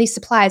order from these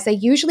suppliers, they're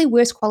usually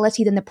worse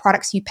quality than the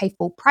products you pay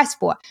full price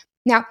for.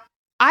 Now,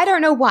 I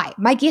don't know why.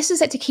 My guess is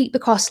that to keep the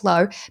cost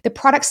low, the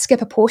products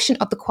skip a portion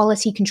of the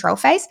quality control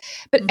phase.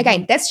 But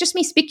again, that's just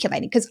me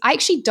speculating because I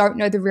actually don't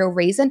know the real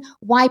reason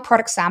why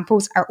product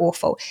samples are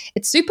awful.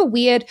 It's super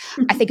weird.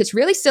 I think it's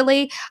really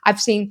silly.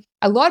 I've seen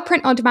a lot of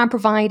print-on-demand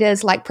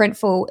providers like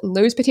Printful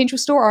lose potential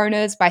store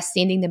owners by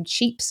sending them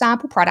cheap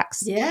sample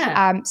products.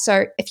 Yeah.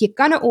 So if you're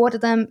going to order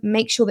them,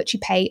 make sure that you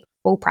pay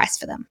full price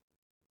for them.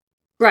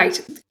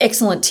 Great.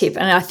 Excellent tip.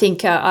 And I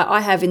think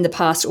I have in the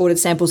past ordered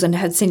samples and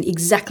had seen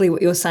exactly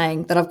what you're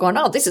saying, that I've gone,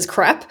 oh, this is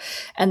crap.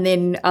 And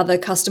then other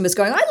customers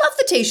going, I love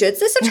the T-shirts.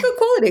 They're such good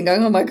quality. And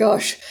going, oh my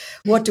gosh,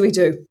 what do we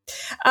do?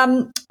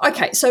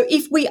 Okay. So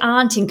if we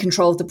aren't in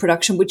control of the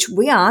production, which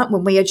we aren't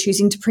when we are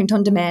choosing to print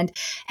on demand,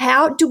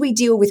 how do we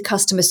deal with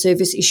customer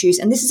service issues?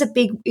 And this is a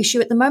big issue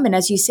at the moment.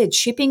 As you said,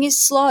 shipping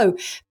is slow.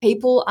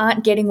 People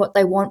aren't getting what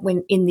they want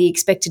when in the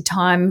expected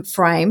time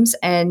frames.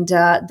 And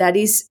that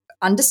is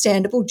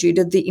understandable due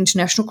to the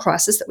international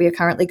crisis that we are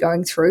currently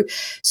going through.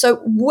 So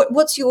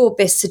what's your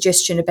best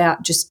suggestion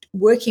about just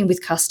working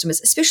with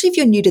customers, especially if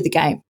you're new to the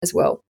game as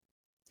well?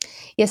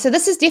 Yeah, so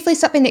this is definitely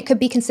something that could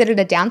be considered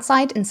a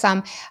downside in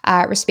some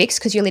respects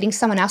because you're letting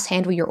someone else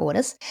handle your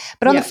orders.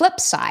 But on the flip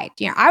side,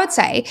 I would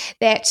say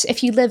that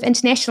if you live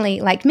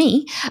internationally like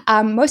me,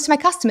 most of my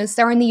customers,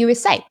 they're in the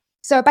USA.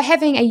 So by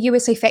having a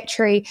USA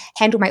factory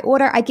handle my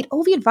order, I get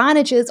all the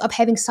advantages of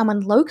having someone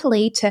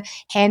locally to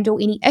handle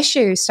any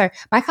issues. So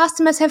my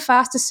customers have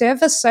faster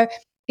service. So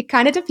it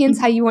kind of depends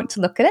how you want to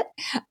look at it.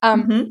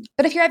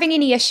 But if you're having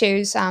any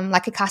issues,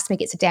 like a customer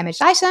gets a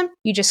damaged item,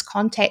 you just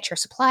contact your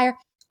supplier.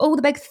 All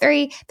the big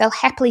three, they'll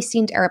happily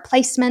send a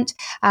replacement,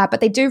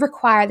 but they do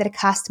require that a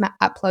customer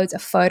uploads a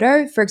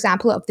photo, for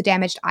example, of the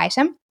damaged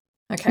item.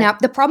 Okay. Now,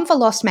 the problem for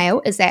lost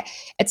mail is that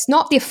it's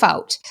not their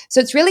fault. So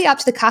it's really up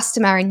to the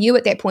customer and you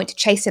at that point to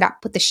chase it up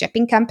with the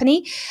shipping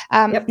company.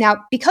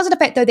 Now, because of the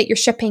fact, though, that you're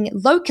shipping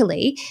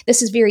locally,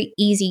 this is very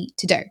easy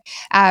to do.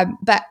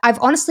 But I've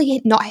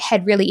honestly not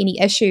had really any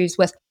issues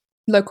with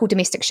local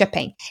domestic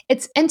shipping.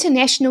 It's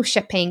international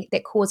shipping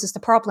that causes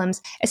the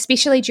problems,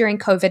 especially during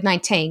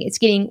COVID-19. It's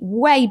getting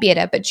way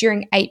better, but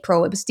during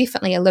April, it was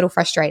definitely a little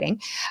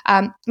frustrating.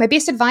 My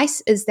best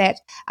advice is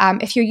that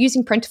if you're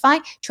using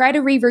Printify, try to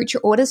reroute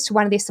your orders to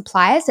one of their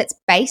suppliers that's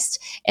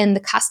based in the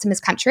customer's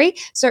country.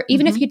 So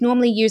even if you'd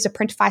normally use a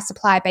Printify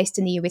supplier based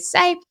in the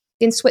USA,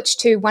 then switch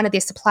to one of their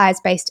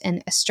suppliers based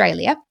in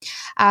Australia.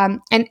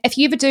 And if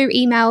you ever do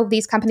email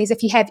these companies,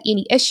 if you have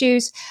any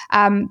issues,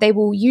 they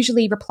will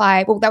usually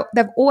reply. Well,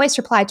 they've always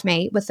replied to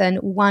me within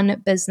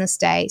 1 business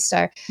day.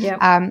 So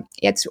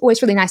it's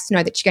always really nice to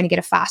know that you're going to get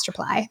a fast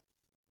reply.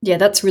 Yeah,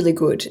 that's really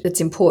good.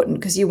 It's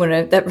important because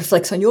that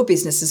reflects on your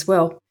business as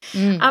well.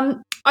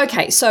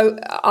 Okay, so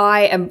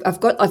I've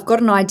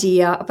got an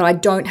idea, but I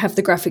don't have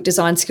the graphic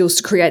design skills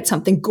to create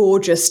something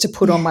gorgeous to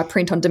put on my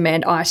print on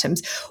demand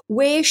items.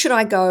 Where should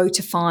I go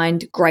to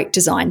find great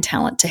design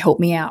talent to help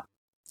me out?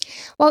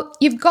 Well,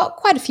 you've got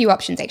quite a few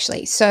options,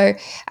 actually. So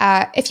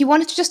if you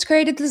wanted to just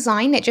create a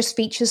design that just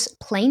features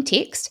plain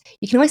text,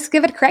 you can always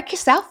give it a crack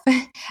yourself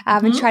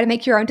and try to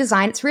make your own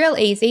design. It's real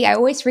easy. I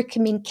always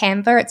recommend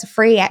Canva. It's a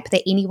free app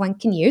that anyone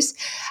can use.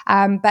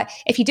 But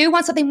if you do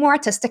want something more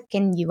artistic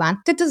and you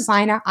aren't a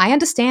designer, I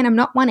understand. I'm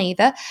not one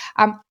either.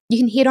 You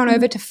can head on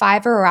over to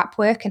Fiverr or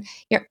Upwork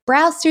and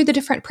browse through the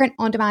different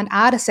print-on-demand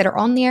artists that are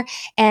on there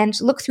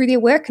and look through their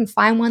work and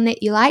find one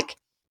that you like.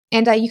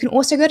 And you can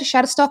also go to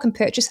Shutterstock and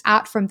purchase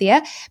art from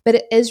there, but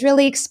it is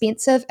really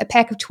expensive. A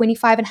pack of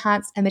 25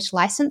 enhanced image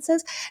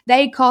licenses,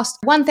 they cost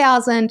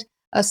 $1,000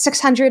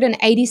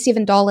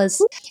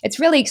 $687. It's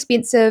really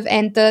expensive,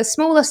 and the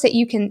smallest that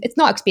you can, it's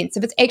not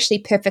expensive, it's actually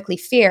perfectly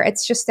fair.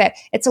 It's just that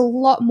it's a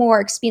lot more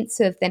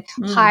expensive than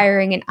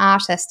hiring an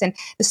artist, and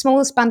the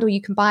smallest bundle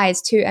you can buy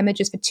is 2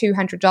 images for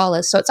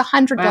 $200. So it's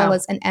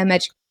 $100 an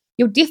image.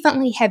 You'll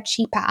definitely have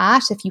cheaper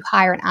art if you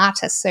hire an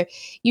artist. So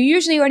you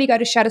usually only go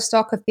to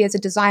Shutterstock if there's a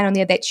design on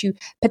there that you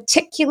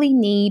particularly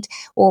need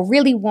or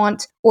really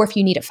want, or if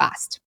you need it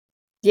fast.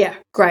 Yeah,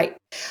 great.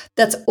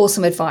 That's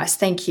awesome advice.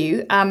 Thank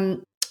you.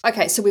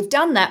 Okay, so we've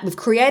done that. We've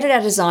created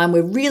our design.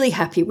 We're really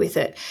happy with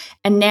it.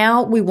 And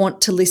now we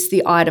want to list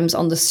the items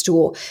on the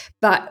store.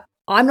 But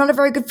I'm not a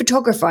very good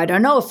photographer. I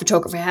don't know a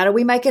photographer. How do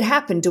we make it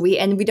happen?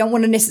 And we don't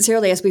want to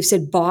necessarily, as we've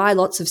said, buy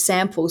lots of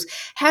samples.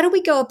 How do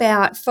we go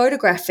about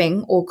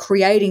photographing or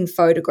creating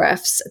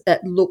photographs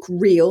that look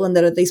real and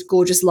that are these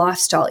gorgeous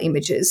lifestyle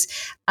images?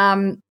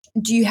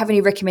 Do you have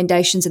any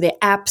recommendations? Are there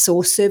apps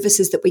or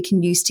services that we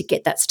can use to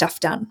get that stuff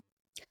done?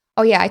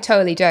 Oh, yeah, I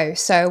totally do.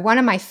 So one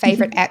of my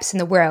favorite apps in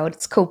the world,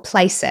 it's called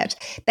Placeit.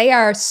 They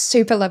are a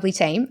super lovely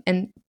team,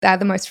 and they're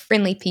the most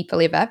friendly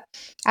people ever.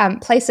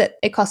 Placeit,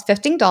 it costs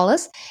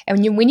 $15.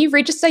 And when you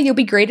register, you'll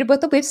be greeted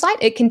with a website.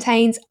 It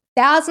contains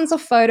thousands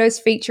of photos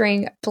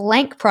featuring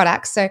blank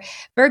products. So,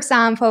 for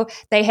example,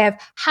 they have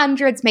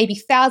hundreds, maybe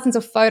thousands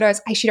of photos,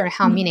 I actually don't know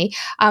how many,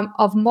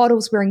 of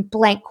models wearing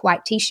blank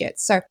white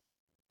T-shirts. So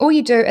all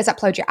you do is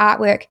upload your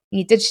artwork and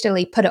you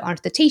digitally put it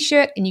onto the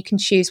T-shirt, and you can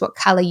choose what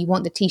color you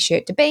want the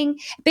T-shirt to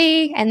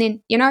be. And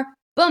then,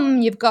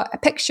 boom, you've got a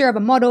picture of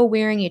a model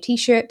wearing your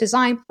T-shirt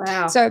design.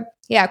 Wow. So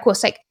yeah, of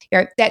course,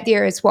 that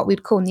there is what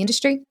we'd call in the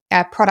industry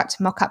a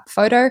product mock-up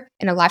photo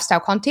in a lifestyle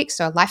context,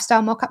 so a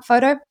lifestyle mock-up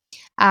photo.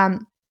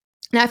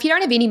 Now, if you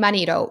don't have any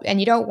money at all and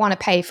you don't want to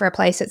pay for a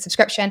Placeit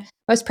subscription,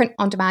 most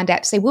print-on-demand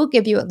apps, they will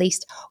give you at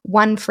least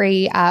one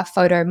free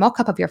photo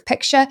mock-up of your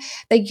picture.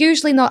 They're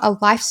usually not a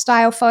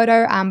lifestyle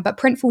photo, but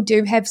Printful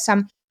do have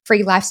some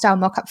free lifestyle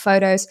mock-up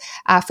photos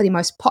for the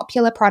most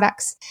popular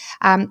products.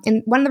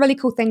 And one of the really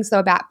cool things, though,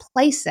 about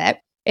Placeit,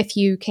 if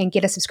you can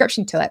get a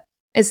subscription to it,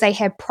 is they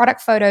have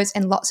product photos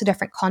in lots of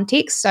different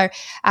contexts. So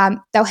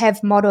they'll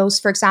have models,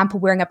 for example,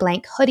 wearing a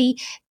blank hoodie,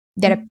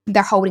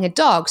 they're holding a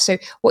dog. So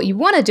what you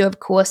want to do, of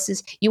course,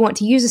 is you want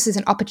to use this as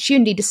an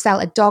opportunity to sell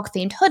a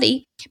dog-themed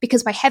hoodie,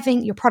 because by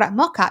having your product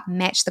mock-up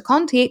match the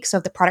context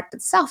of the product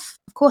itself,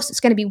 of course, it's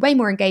going to be way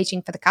more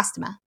engaging for the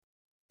customer.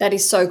 That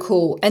is so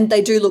cool. And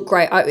they do look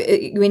great.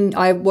 When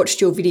I watched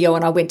your video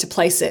and I went to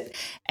Placeit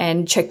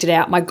and checked it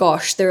out, my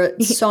gosh, there are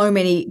so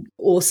many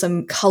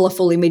awesome,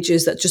 colourful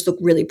images that just look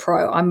really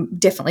pro. I'm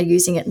definitely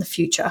using it in the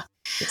future.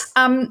 Yes.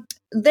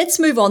 Let's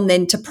move on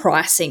then to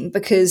pricing,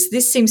 because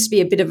this seems to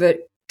be a bit of a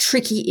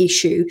tricky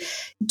issue.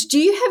 Do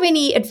you have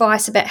any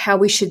advice about how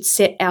we should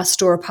set our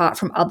store apart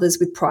from others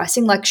with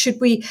pricing? Like, should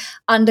we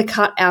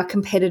undercut our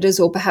competitors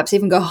or perhaps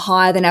even go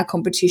higher than our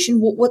competition?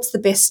 What's the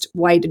best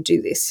way to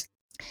do this?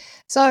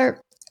 So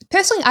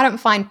personally, I don't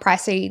find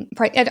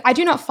I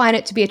do not find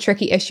it to be a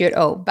tricky issue at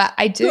all, but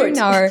I do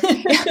know,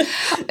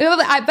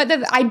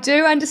 I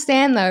do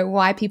understand though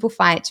why people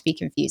find it to be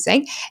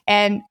confusing.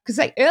 And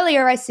because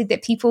earlier I said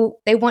that people,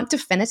 they want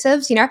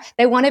definitives,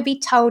 they want to be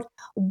told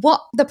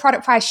what the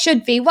product price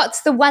should be,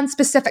 what's the one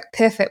specific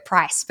perfect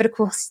price. But of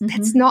course,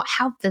 that's not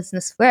how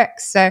business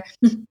works. So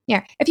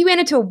if you went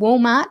into a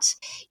Walmart,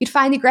 you'd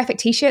find the graphic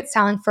t-shirt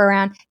selling for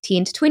around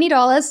 $10 to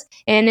 $20.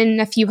 And then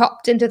if you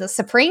hopped into the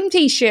Supreme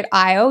t-shirt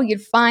aisle,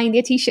 you'd find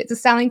their t-shirts are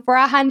selling for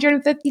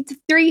 $150 to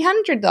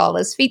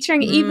 $300,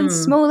 featuring even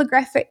smaller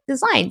graphic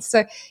designs.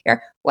 So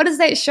what does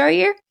that show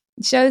you?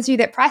 It shows you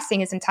that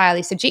pricing is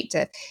entirely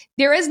subjective.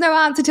 There is no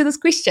answer to this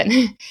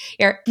question.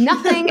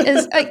 Nothing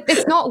is,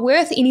 it's not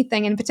worth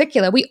anything in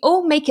particular. We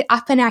all make it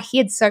up in our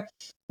heads. So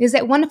there's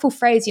that wonderful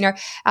phrase,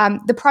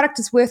 the product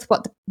is worth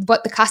what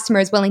the customer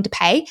is willing to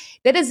pay.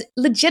 That is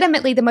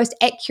legitimately the most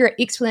accurate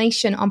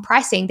explanation on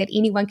pricing that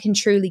anyone can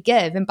truly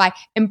give. And by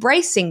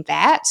embracing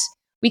that,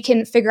 we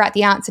can figure out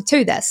the answer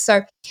to this.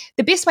 So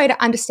the best way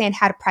to understand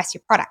how to price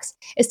your products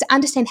is to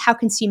understand how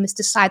consumers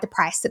decide the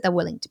price that they're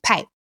willing to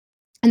pay.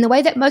 And the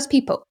way that most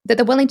people, that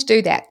they're willing to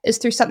do that is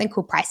through something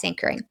called price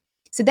anchoring.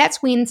 So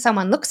that's when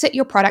someone looks at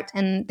your product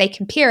and they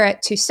compare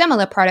it to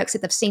similar products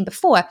that they've seen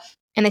before,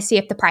 and they see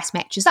if the price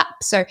matches up.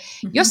 So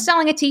you're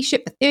selling a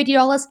t-shirt for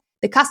 $30.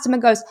 The customer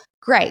goes,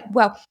 great.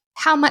 Well,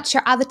 how much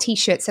are other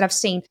t-shirts that I've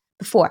seen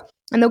before?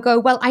 And they'll go,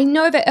 well, I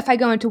know that if I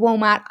go into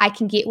Walmart, I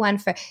can get one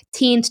for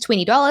 $10 to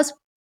 $20.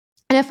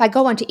 And if I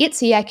go onto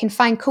Etsy, I can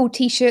find cool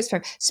t-shirts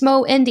from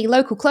small indie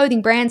local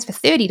clothing brands for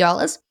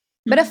 $30.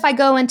 But if I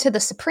go into the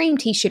Supreme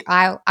t-shirt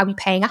aisle, I'll be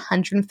paying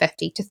 $150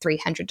 to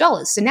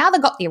 $300. So now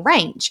they've got their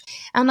range.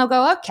 And they'll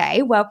go,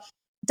 okay, well,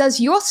 does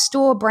your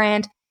store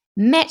brand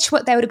match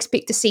what they would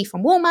expect to see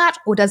from Walmart,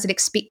 or does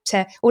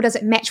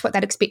it match what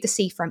they'd expect to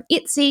see from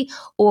Etsy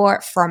or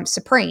from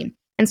Supreme?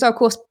 And so, of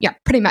course,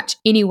 pretty much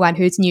anyone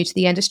who's new to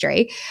the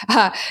industry,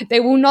 they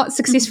will not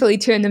successfully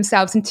turn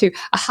themselves into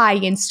a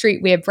high-end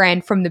streetwear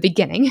brand from the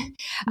beginning.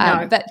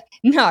 But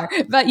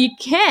you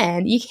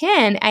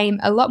can aim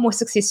a lot more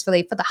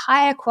successfully for the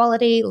higher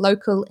quality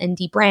local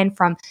indie brand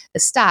from the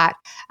start.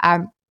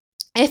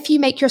 if you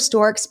make your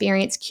store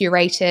experience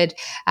curated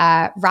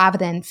rather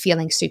than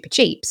feeling super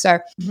cheap. So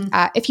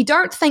if you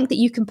don't think that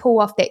you can pull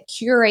off that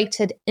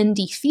curated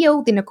indie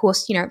feel, then of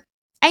course,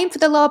 aim for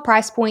the lower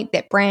price point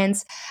that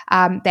brands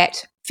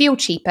that feel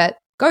cheaper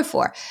go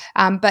for.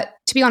 But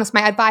to be honest,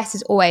 my advice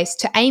is always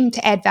to aim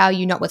to add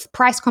value, not with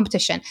price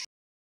competition,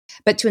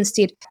 but to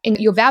instead in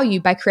your value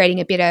by creating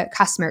a better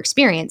customer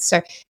experience.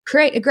 So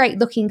create a great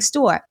looking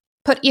store.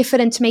 Put effort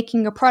into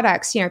making your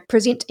products,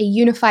 present a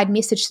unified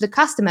message to the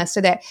customer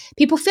so that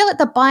people feel that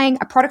they're buying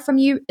a product from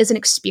you is an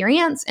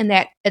experience and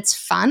that it's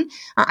fun.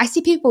 I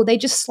see people, they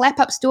just slap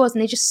up stores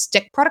and they just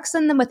stick products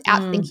in them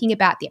without thinking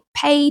about their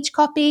page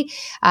copy,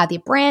 their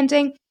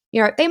branding.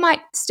 They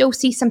might still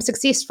see some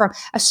success from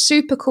a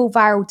super cool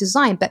viral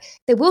design, but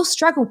they will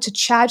struggle to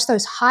charge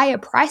those higher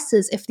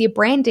prices if their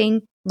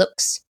branding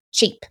looks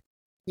cheap.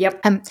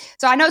 Yep.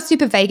 So I know it's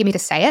super vague of me to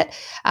say it,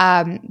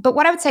 but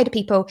what I would say to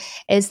people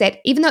is that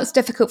even though it's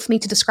difficult for me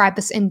to describe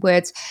this in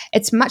words,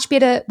 it's much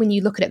better when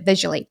you look at it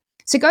visually.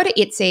 So go to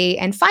Etsy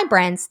and find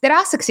brands that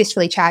are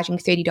successfully charging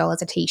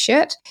 $30 a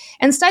t-shirt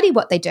and study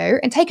what they do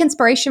and take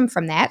inspiration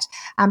from that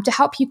to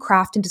help you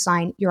craft and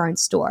design your own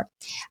store.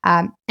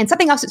 And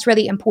something else that's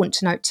really important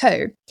to note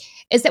too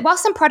is that while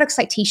some products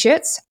like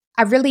t-shirts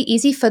are really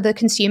easy for the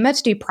consumer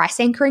to do price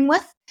anchoring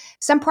with,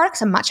 some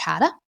products are much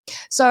harder.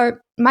 So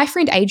my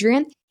friend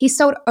Adrian, he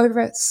sold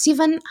over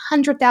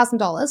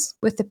 $700,000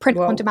 worth of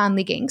print-on-demand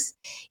leggings,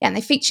 and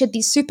they featured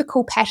these super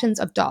cool patterns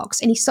of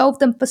dogs, and he sold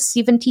them for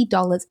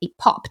 $70 a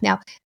pop. Now,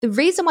 the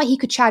reason why he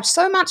could charge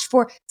so much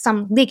for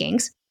some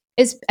leggings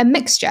is a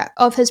mixture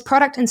of his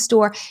product and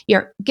store,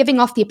 giving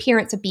off the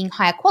appearance of being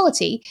higher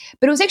quality,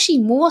 but it was actually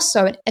more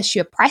so an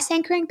issue of price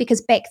anchoring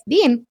because back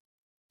then,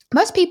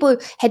 most people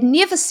had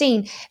never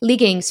seen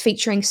leggings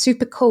featuring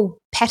super cool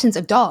patterns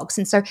of dogs.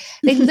 And so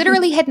they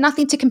literally had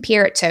nothing to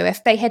compare it to.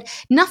 If they had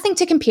nothing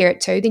to compare it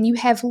to, then you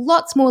have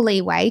lots more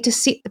leeway to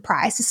set the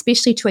price,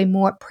 especially to a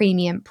more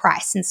premium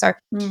price. And so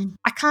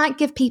I can't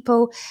give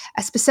people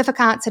a specific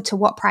answer to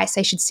what price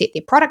they should set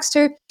their products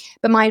to,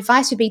 but my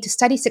advice would be to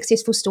study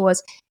successful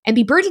stores and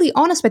be brutally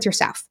honest with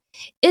yourself.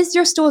 Is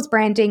your store's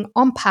branding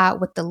on par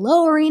with the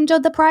lower end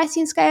of the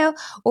pricing scale,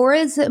 or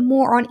is it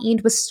more on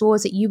end with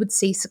stores that you would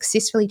see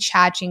successfully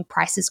charging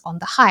prices on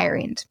the higher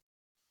end?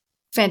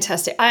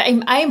 Fantastic.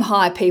 Aim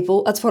high,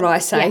 people. That's what I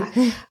say.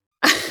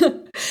 Yeah.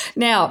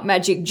 Now,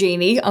 Magic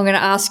Genie, I'm going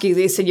to ask you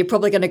this, and you're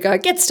probably going to go,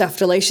 get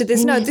stuffed, Alicia.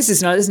 There's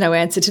no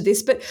answer to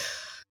this. But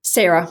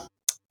Sarah,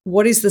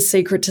 what is the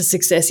secret to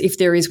success, if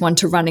there is one,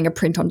 to running a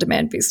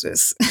print-on-demand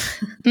business?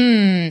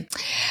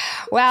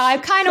 Well, I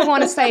kind of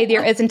want to say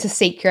there isn't a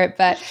secret,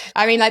 but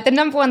I mean, like the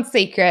number one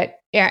secret,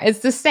 it's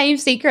the same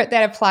secret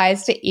that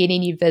applies to any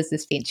new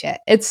business venture.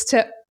 It's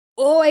to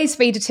always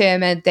be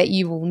determined that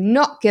you will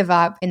not give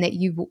up and that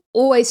you will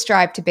always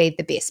strive to be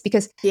the best,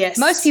 because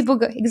most people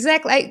go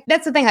exactly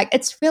that's the thing, like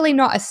it's really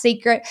not a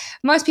secret.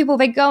 Most people,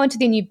 they go into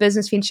their new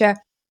business venture,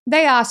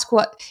 they ask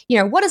what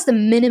is the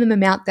minimum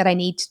amount that I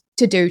need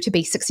to do to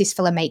be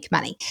successful and make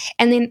money,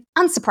 and then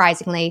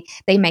unsurprisingly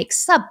they make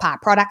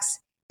subpar products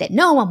that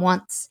no one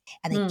wants,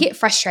 and they get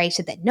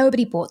frustrated that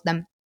nobody bought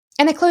them,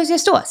 and they close their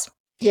stores.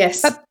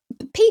 Yes. But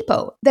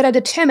people that are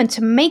determined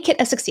to make it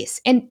a success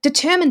and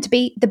determined to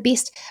be the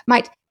best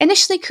might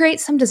initially create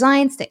some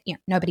designs that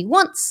nobody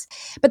wants,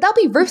 but they'll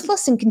be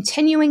ruthless in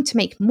continuing to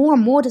make more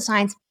and more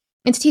designs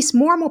and to test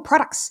more and more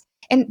products.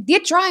 And their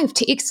drive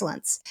to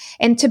excellence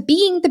and to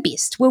being the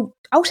best will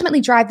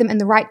ultimately drive them in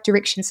the right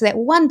direction so that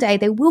one day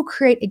they will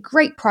create a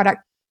great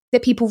product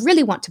that people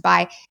really want to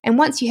buy. And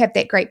once you have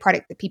that great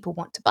product that people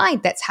want to buy,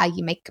 that's how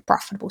you make a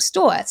profitable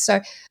store.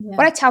 So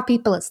what I tell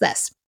people is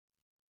this.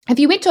 If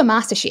you went to a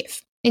master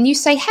chef and you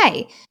say,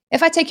 hey,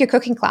 if I take your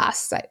cooking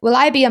class, will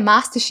I be a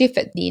master chef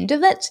at the end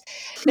of it?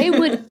 They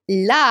would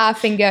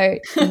laugh and go,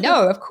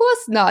 no, of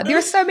course not. There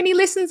are so many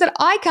lessons that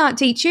I can't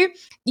teach you.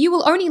 You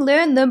will only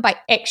learn them by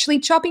actually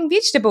chopping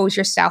vegetables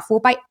yourself or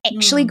by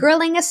actually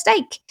grilling a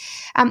steak.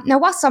 Now,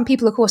 while some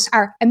people, of course,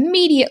 are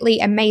immediately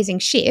amazing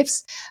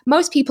chefs,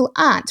 most people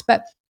aren't.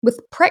 But with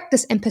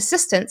practice and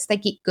persistence, they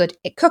get good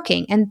at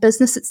cooking. And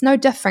business, it's no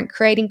different.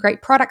 Creating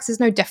great products is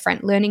no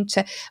different. Learning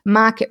to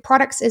market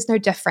products is no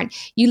different.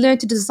 You learn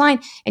to design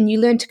and you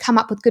learn to come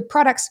up with good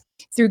products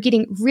through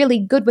getting really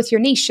good with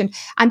your niche and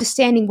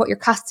understanding what your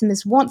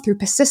customers want through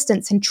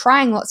persistence and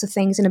trying lots of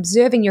things and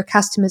observing your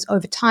customers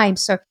over time.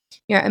 So,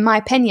 in my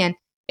opinion,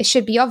 it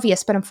should be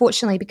obvious, but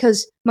unfortunately,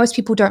 because most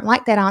people don't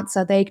like that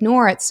answer, they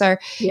ignore it. So,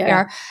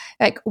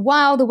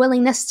 while the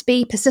willingness to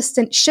be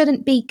persistent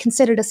shouldn't be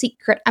considered a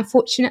secret,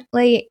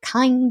 unfortunately, it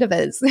kind of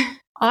is.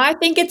 I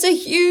think it's a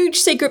huge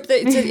secret.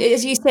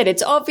 As you said,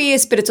 it's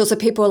obvious, but it's also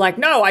people are like,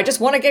 no, I just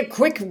want to get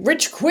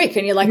rich quick.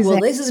 And you're like, well,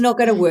 this is not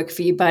going to work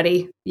for you,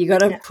 buddy. You got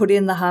to put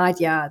in the hard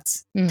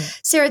yards.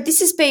 Sarah,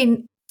 this has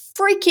been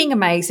freaking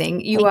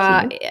amazing. You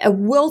are a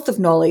wealth of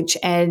knowledge,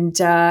 and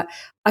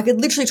I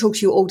could literally talk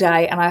to you all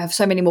day, and I have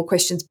so many more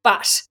questions.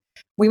 But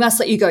we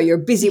must let you go. You're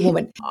a busy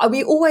woman.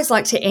 We always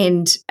like to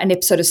end an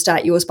episode of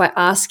Start Yours by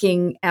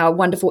asking our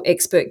wonderful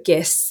expert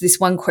guests this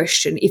one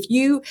question. If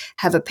you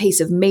have a piece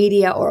of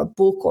media or a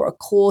book or a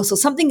course or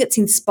something that's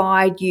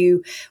inspired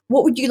you,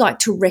 what would you like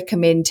to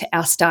recommend to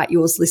our Start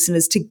Yours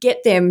listeners to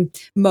get them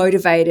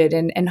motivated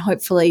and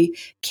hopefully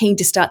keen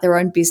to start their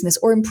own business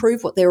or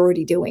improve what they're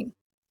already doing?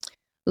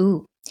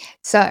 Ooh.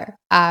 So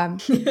I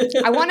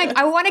want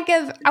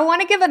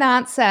to give an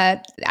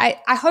answer.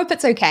 I hope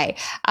it's okay,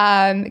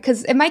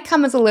 because it might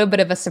come as a little bit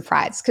of a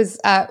surprise. Because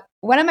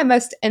one of my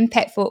most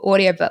impactful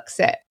audiobooks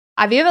that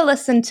I've ever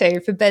listened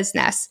to for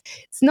business,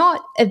 it's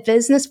not a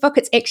business book.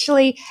 It's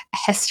actually a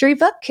history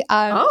book.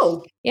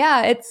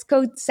 Yeah, it's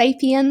called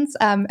 *Sapiens: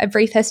 A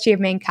Brief History of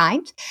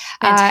Mankind*.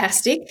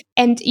 Fantastic.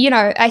 And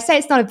I say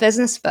it's not a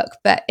business book,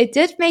 but it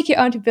did make it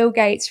onto Bill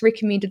Gates'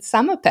 recommended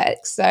summer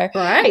picks. So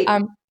right.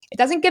 It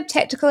doesn't give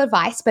tactical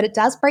advice, but it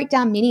does break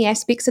down many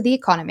aspects of the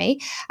economy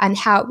and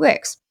how it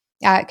works,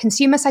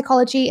 consumer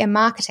psychology and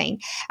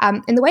marketing.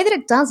 And the way that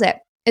it does it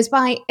is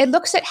it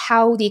looks at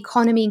how the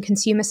economy and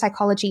consumer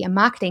psychology and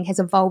marketing has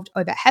evolved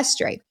over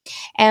history.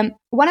 And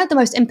one of the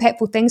most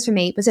impactful things for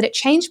me was that it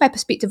changed my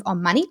perspective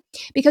on money,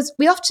 because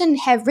we often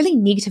have really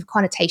negative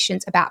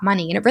connotations about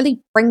money, and it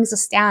really brings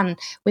us down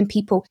when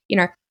people,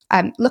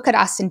 look at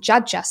us and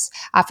judge us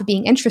for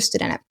being interested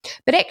in it.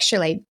 But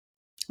actually,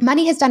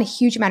 money has done a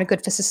huge amount of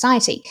good for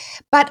society,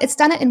 but it's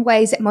done it in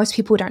ways that most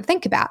people don't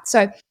think about.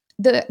 So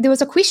there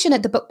was a question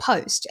at the book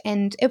posed,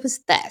 and it was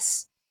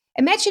this.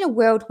 Imagine a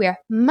world where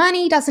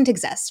money doesn't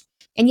exist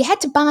and you had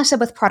to barter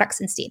with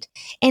products instead.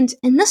 And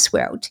in this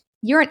world,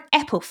 you're an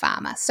apple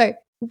farmer. So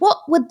what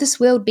would this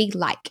world be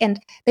like? And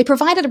they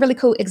provided a really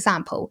cool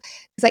example.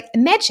 It's like,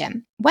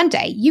 imagine one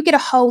day you get a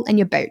hole in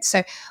your boot.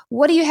 So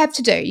what do? You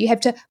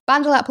have to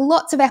bundle up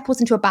lots of apples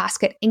into a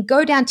basket and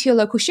go down to your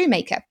local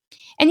shoemaker.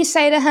 And you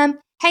say to him,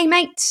 "Hey,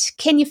 mate,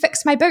 can you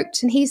fix my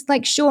boot?" And he's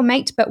like, "Sure,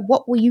 mate, but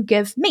what will you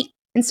give me?"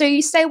 And so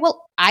you say,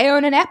 "Well, I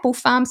own an apple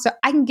farm, so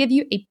I can give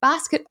you a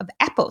basket of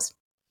apples."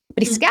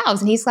 But he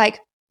scowls and he's like,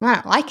 "I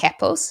don't like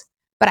apples,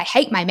 but I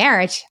hate my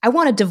marriage. I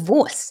want a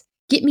divorce.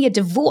 Get me a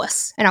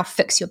divorce and I'll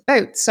fix your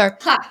boot." So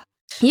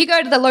you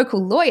go to the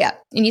local lawyer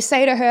and you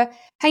say to her,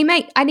 "Hey,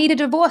 mate, I need a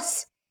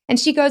divorce." And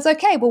she goes,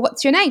 "Okay, well,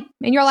 what's your name?"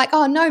 And you're like,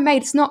 "Oh, no,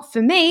 mate, it's not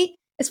for me.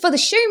 It's for the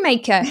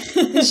shoemaker."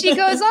 And she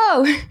goes,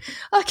 "Oh,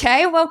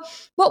 okay, well,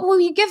 what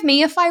will you give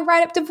me if I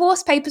write up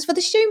divorce papers for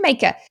the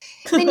shoemaker?"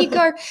 And then you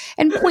go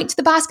and point to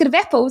the basket of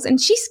apples, and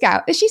she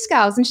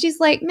scowls and she's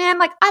like, "Man,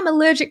 I'm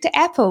allergic to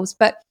apples,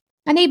 but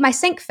I need my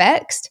sink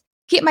fixed.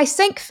 Get my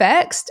sink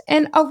fixed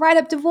and I'll write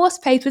up divorce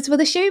papers for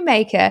the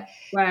shoemaker."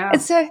 Wow.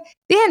 And so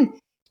then,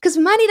 because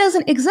money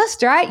doesn't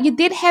exist, right? You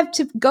then have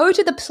to go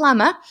to the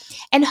plumber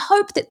and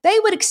hope that they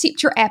would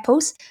accept your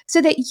apples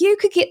so that you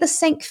could get the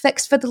sink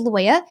fixed for the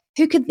lawyer,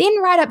 who could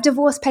then write up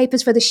divorce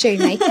papers for the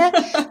shoemaker,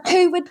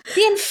 who would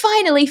then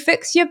finally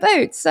fix your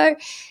boots. So,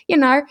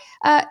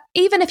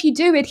 even if you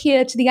do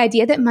adhere to the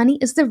idea that money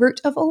is the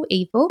root of all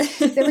evil,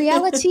 the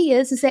reality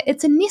is that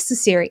it's a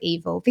necessary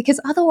evil, because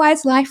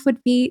otherwise life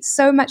would be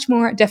so much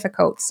more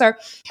difficult. So,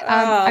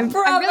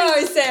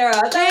 bravo,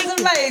 Sarah.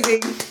 That's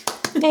amazing.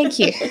 Thank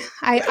you.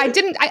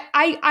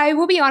 I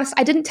will be honest,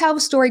 I didn't tell the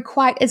story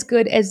quite as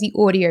good as the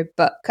audio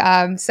book.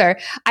 So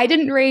I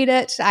didn't read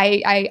it.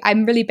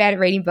 I'm really bad at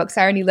reading books.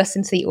 I only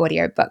listen to the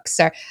audio book.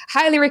 So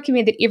highly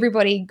recommend that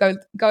everybody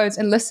goes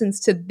and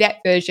listens to that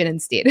version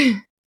instead.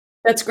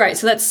 That's great.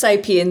 So that's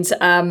 *Sapiens: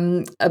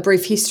 A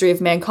Brief History of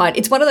Mankind*.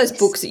 It's one of those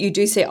books that you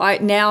do see.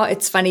 Now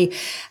it's funny.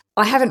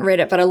 I haven't read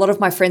it, but a lot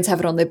of my friends have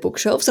it on their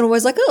bookshelves, and I'm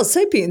always like, "Oh,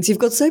 *Sapiens! You've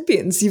got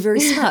 *Sapiens! You're very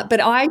smart."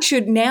 But I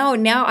should now.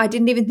 I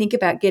didn't even think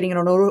about getting it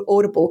on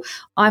Audible.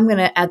 I'm going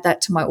to add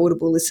that to my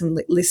Audible listen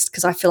list,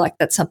 because I feel like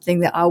that's something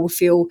that I will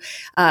feel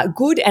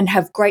good and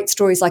have great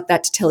stories like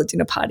that to tell at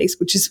dinner parties,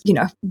 which is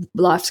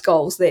life's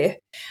goals there.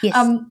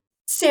 Yes.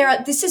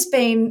 Sarah, this has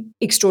been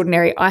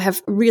extraordinary. I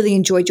have really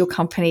enjoyed your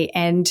company,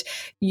 and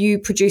you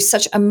produce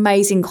such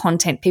amazing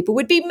content. People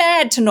would be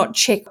mad to not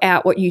check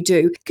out what you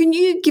do. Can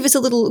you give us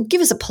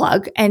a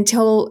plug and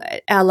tell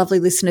our lovely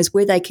listeners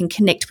where they can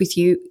connect with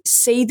you,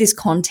 see this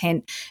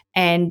content,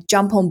 and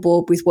jump on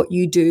board with what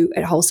you do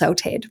at Wholesale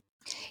TED?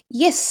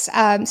 Yes.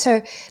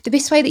 So the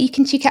best way that you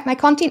can check out my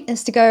content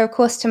is to go, of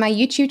course, to my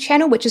YouTube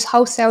channel, which is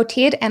Wholesale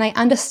TED. And I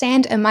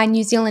understand in my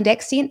New Zealand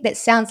accent that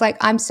sounds like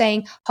I'm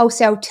saying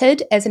Wholesale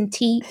TID, as in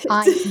TID.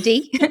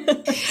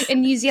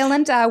 In New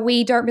Zealand,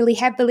 we don't really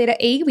have the letter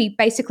E. We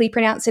basically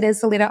pronounce it as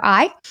the letter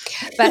I,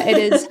 but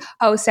it is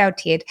Wholesale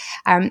TED.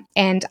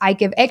 And I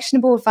give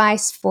actionable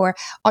advice for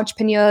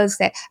entrepreneurs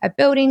that are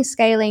building,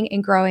 scaling,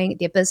 and growing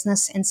their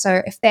business. And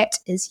so if that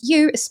is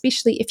you,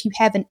 especially if you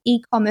have an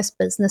e-commerce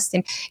business,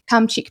 then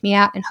come check me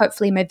out, and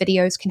hopefully my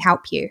videos can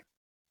help you.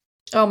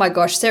 Oh my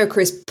gosh, Sarah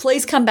Crisp,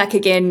 please come back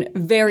again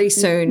very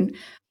soon.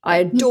 I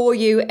adore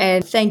you,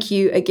 and thank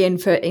you again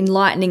for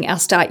enlightening our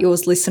Start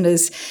Yours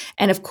listeners.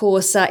 And of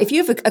course, if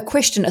you have a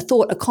question, a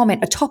thought, a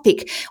comment, a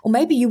topic, or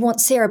maybe you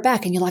want Sarah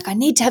back and you're like, I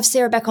need to have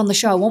Sarah back on the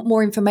show, I want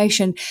more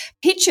information,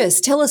 pitch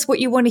us, tell us what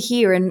you want to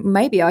hear, and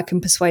maybe I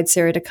can persuade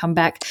Sarah to come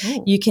back.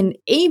 Ooh. You can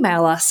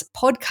email us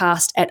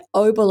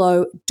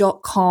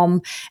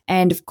podcast@oberlo.com.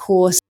 And of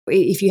course,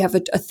 if you have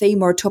a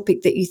theme or a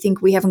topic that you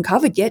think we haven't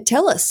covered yet,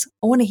 tell us.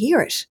 I want to hear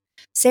it.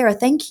 Sarah,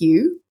 thank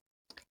you.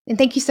 And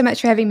thank you so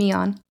much for having me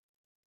on.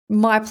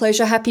 My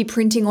pleasure. Happy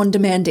printing on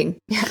demanding.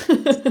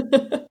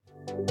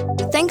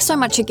 Thanks so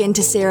much again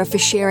to Sarah for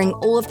sharing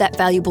all of that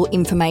valuable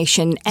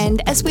information.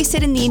 And as we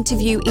said in the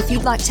interview, if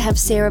you'd like to have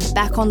Sarah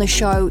back on the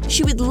show,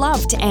 she would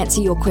love to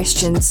answer your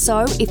questions.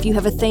 So if you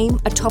have a theme,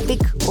 a topic,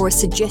 or a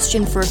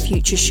suggestion for a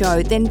future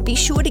show, then be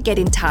sure to get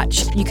in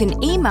touch. You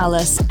can email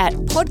us at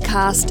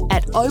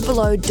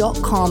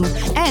podcast@oberlo.com,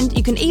 and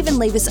you can even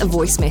leave us a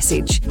voice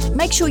message.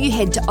 Make sure you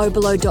head to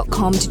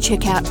oberlo.com to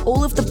check out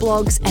all of the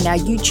blogs and our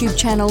YouTube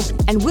channel,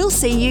 and we'll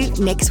see you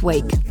next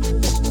week.